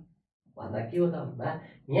पर्छ भन्दा के हो त भन्दा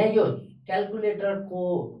यहाँ यो क्याल्कुलेटरको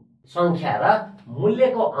संख्या र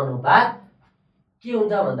मूल्यको अनुपात के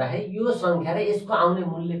हुन्छ भन्दाखेरि यो संख्या र यसको आउने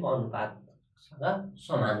मूल्यको अनुपातसँग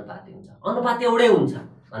समानुपाती हुन्छ। अनुपात एउटै हुन्छ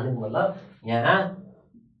भन्नुको मतलब यहाँ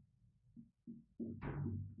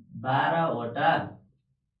 12 वटा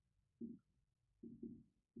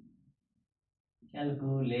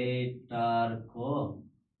क्याल्कुलेटरको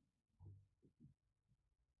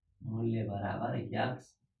मूल्य बराबर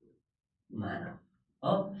x मान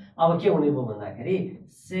हो। अब के हुने भयो भन्दाखेरि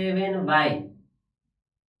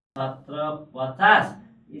 7/1750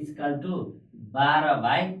 =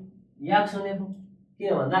 12/x हुने भयो। किन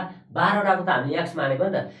भन्दा 12 वटाको त हामीले x मानेको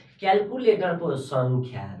नि त। क्याल्कुलेटरको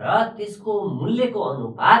संख्या र त्यसको मूल्यको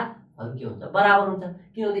अनुपातहरू के हुन्छ बराबर हुन्छ।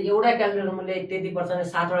 किनभने एउटा क्याल्कुलेटर मूल्य त्यति पर्छ भने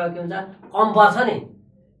 7 वटा के हुन्छ कम पर्छ नि।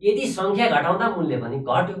 यदि संख्या घटाउँदा मूल्य पनि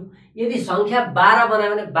घट्यो। यदि संख्या 12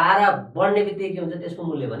 बनायो भने 12 बढ्ने बित्तिकै के हुन्छ, त्यसको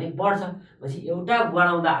मूल्य पनि बढ्छ। भनेपछि एउटा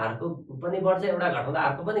बढाउँदा अर्को पनि बढ्छ, एउटा घटाउँदा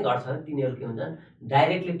अर्को पनि घट्छ भने तिनीहरू के हुन्छन्,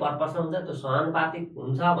 डाइरेक्टली प्रपोर्सनल हुन्छ, त्यो समानुपातिक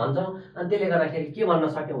हुन्छ भन्छौँ। अनि त्यसले गर्दाखेरि के भन्न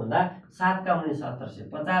सक्यौँ भन्दा 7 का मुनि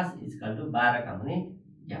 1750 इक्वल टु 12 का मुनि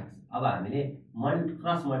x। अब हामीले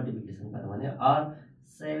क्रस मल्टिप्लिकेसन गर्यौँ भने और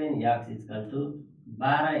 7x इक्वल टु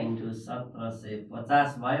 12 इन्टु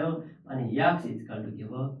 1750 भयो। अनि x इक्वल टु के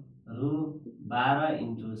भयो, रु 12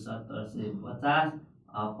 इन्टु 1750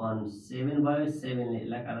 अपन 7 भयो। 7 ले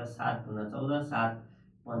यसलाई काटेर 7 गुणा 14, 7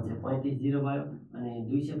 5 35 0 भयो। अनि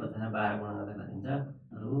 250 12 गुणा गर्दा कति हुन्छ,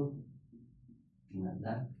 रु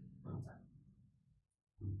 3000 हुन्छ।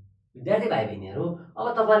 विद्यार्थी भाइ बहिनीहरू, अब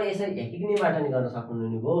तपाईँले यसरी एकीकरणबाट नि गर्न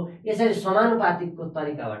सक्नुहुने भयो, यसरी समानुपातिकको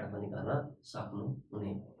तरिकाबाट पनि गर्न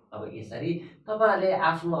सक्नुहुने भयो। अब यसरी तपाईँहरूले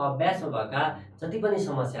आफ्नो अभ्यासमा भएका जति पनि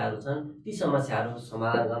समस्याहरू छन् ती समस्याहरू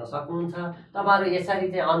समाधान गर्न सक्नुहुन्छ। तपाईँहरू यसरी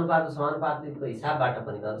चाहिँ अनुपात र समानुपातिकको हिसाबबाट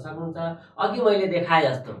पनि गर्न सक्नुहुन्छ। अघि मैले देखाए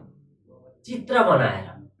जस्तो चित्र बनाएर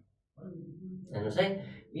हेर्नुहोस् है,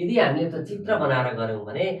 यदि हामीले त्यो चित्र बनाएर गऱ्यौँ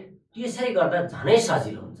भने त्यसरी गर्दा झनै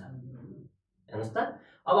सजिलो हुन्छ। हेर्नुहोस् त,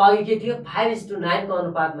 अब अघि के थियो, 5:9 को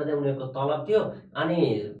अनुपातमा चाहिँ उनीहरूको तलब थियो। अनि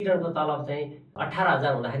किरणको तलब चाहिँ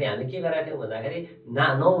 18,000 हुँदाखेरि हामीले के गरेका थियौँ भन्दाखेरि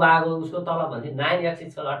 9 भाग उसको तलब भन्थ्यो 9x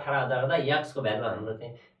इक्वल 18,000 गर्दा x को भ्यालु हाम्रो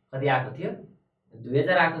चाहिँ कति आएको थियो,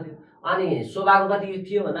 2000 आएको थियो। अनि शोभाको कति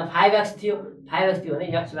थियो भन्दा 5x थियो। 5x थियो भने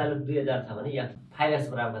x भ्यालु 2000 छ भने 5x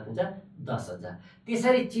बराबर कति हुन्छ, 10,000।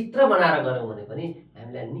 त्यसरी चित्र बनाएर गऱ्यौँ भने पनि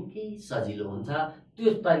हामीलाई निकै सजिलो हुन्छ।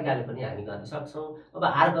 त्यो तरिकाले पनि हामी गर्न सक्छौँ। अब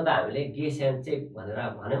अर्को त हामीले गेस एन्ड चेक भनेर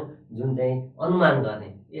भन्यौँ, जुन चाहिँ अनुमान गर्ने,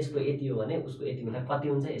 यसको यति हो भने उसको यति हुँदा कति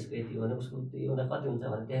हुन्छ, यसको यति हो भने उसको यति हुँदा कति हुन्छ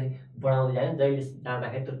भने त्यसरी बढाउँदै जाने, जहिले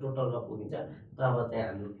जाँदाखेरि त्यो टोटलमा पुगिन्छ, तब चाहिँ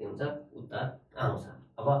हाम्रो के हुन्छ, उत्तर आउँछ।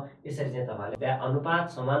 अब यसरी चाहिँ तपाईँले अनुपात,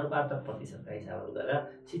 समानुपात र प्रतिशतका हिसाबहरू गरेर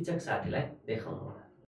शिक्षक साथीलाई देखाउनु होला।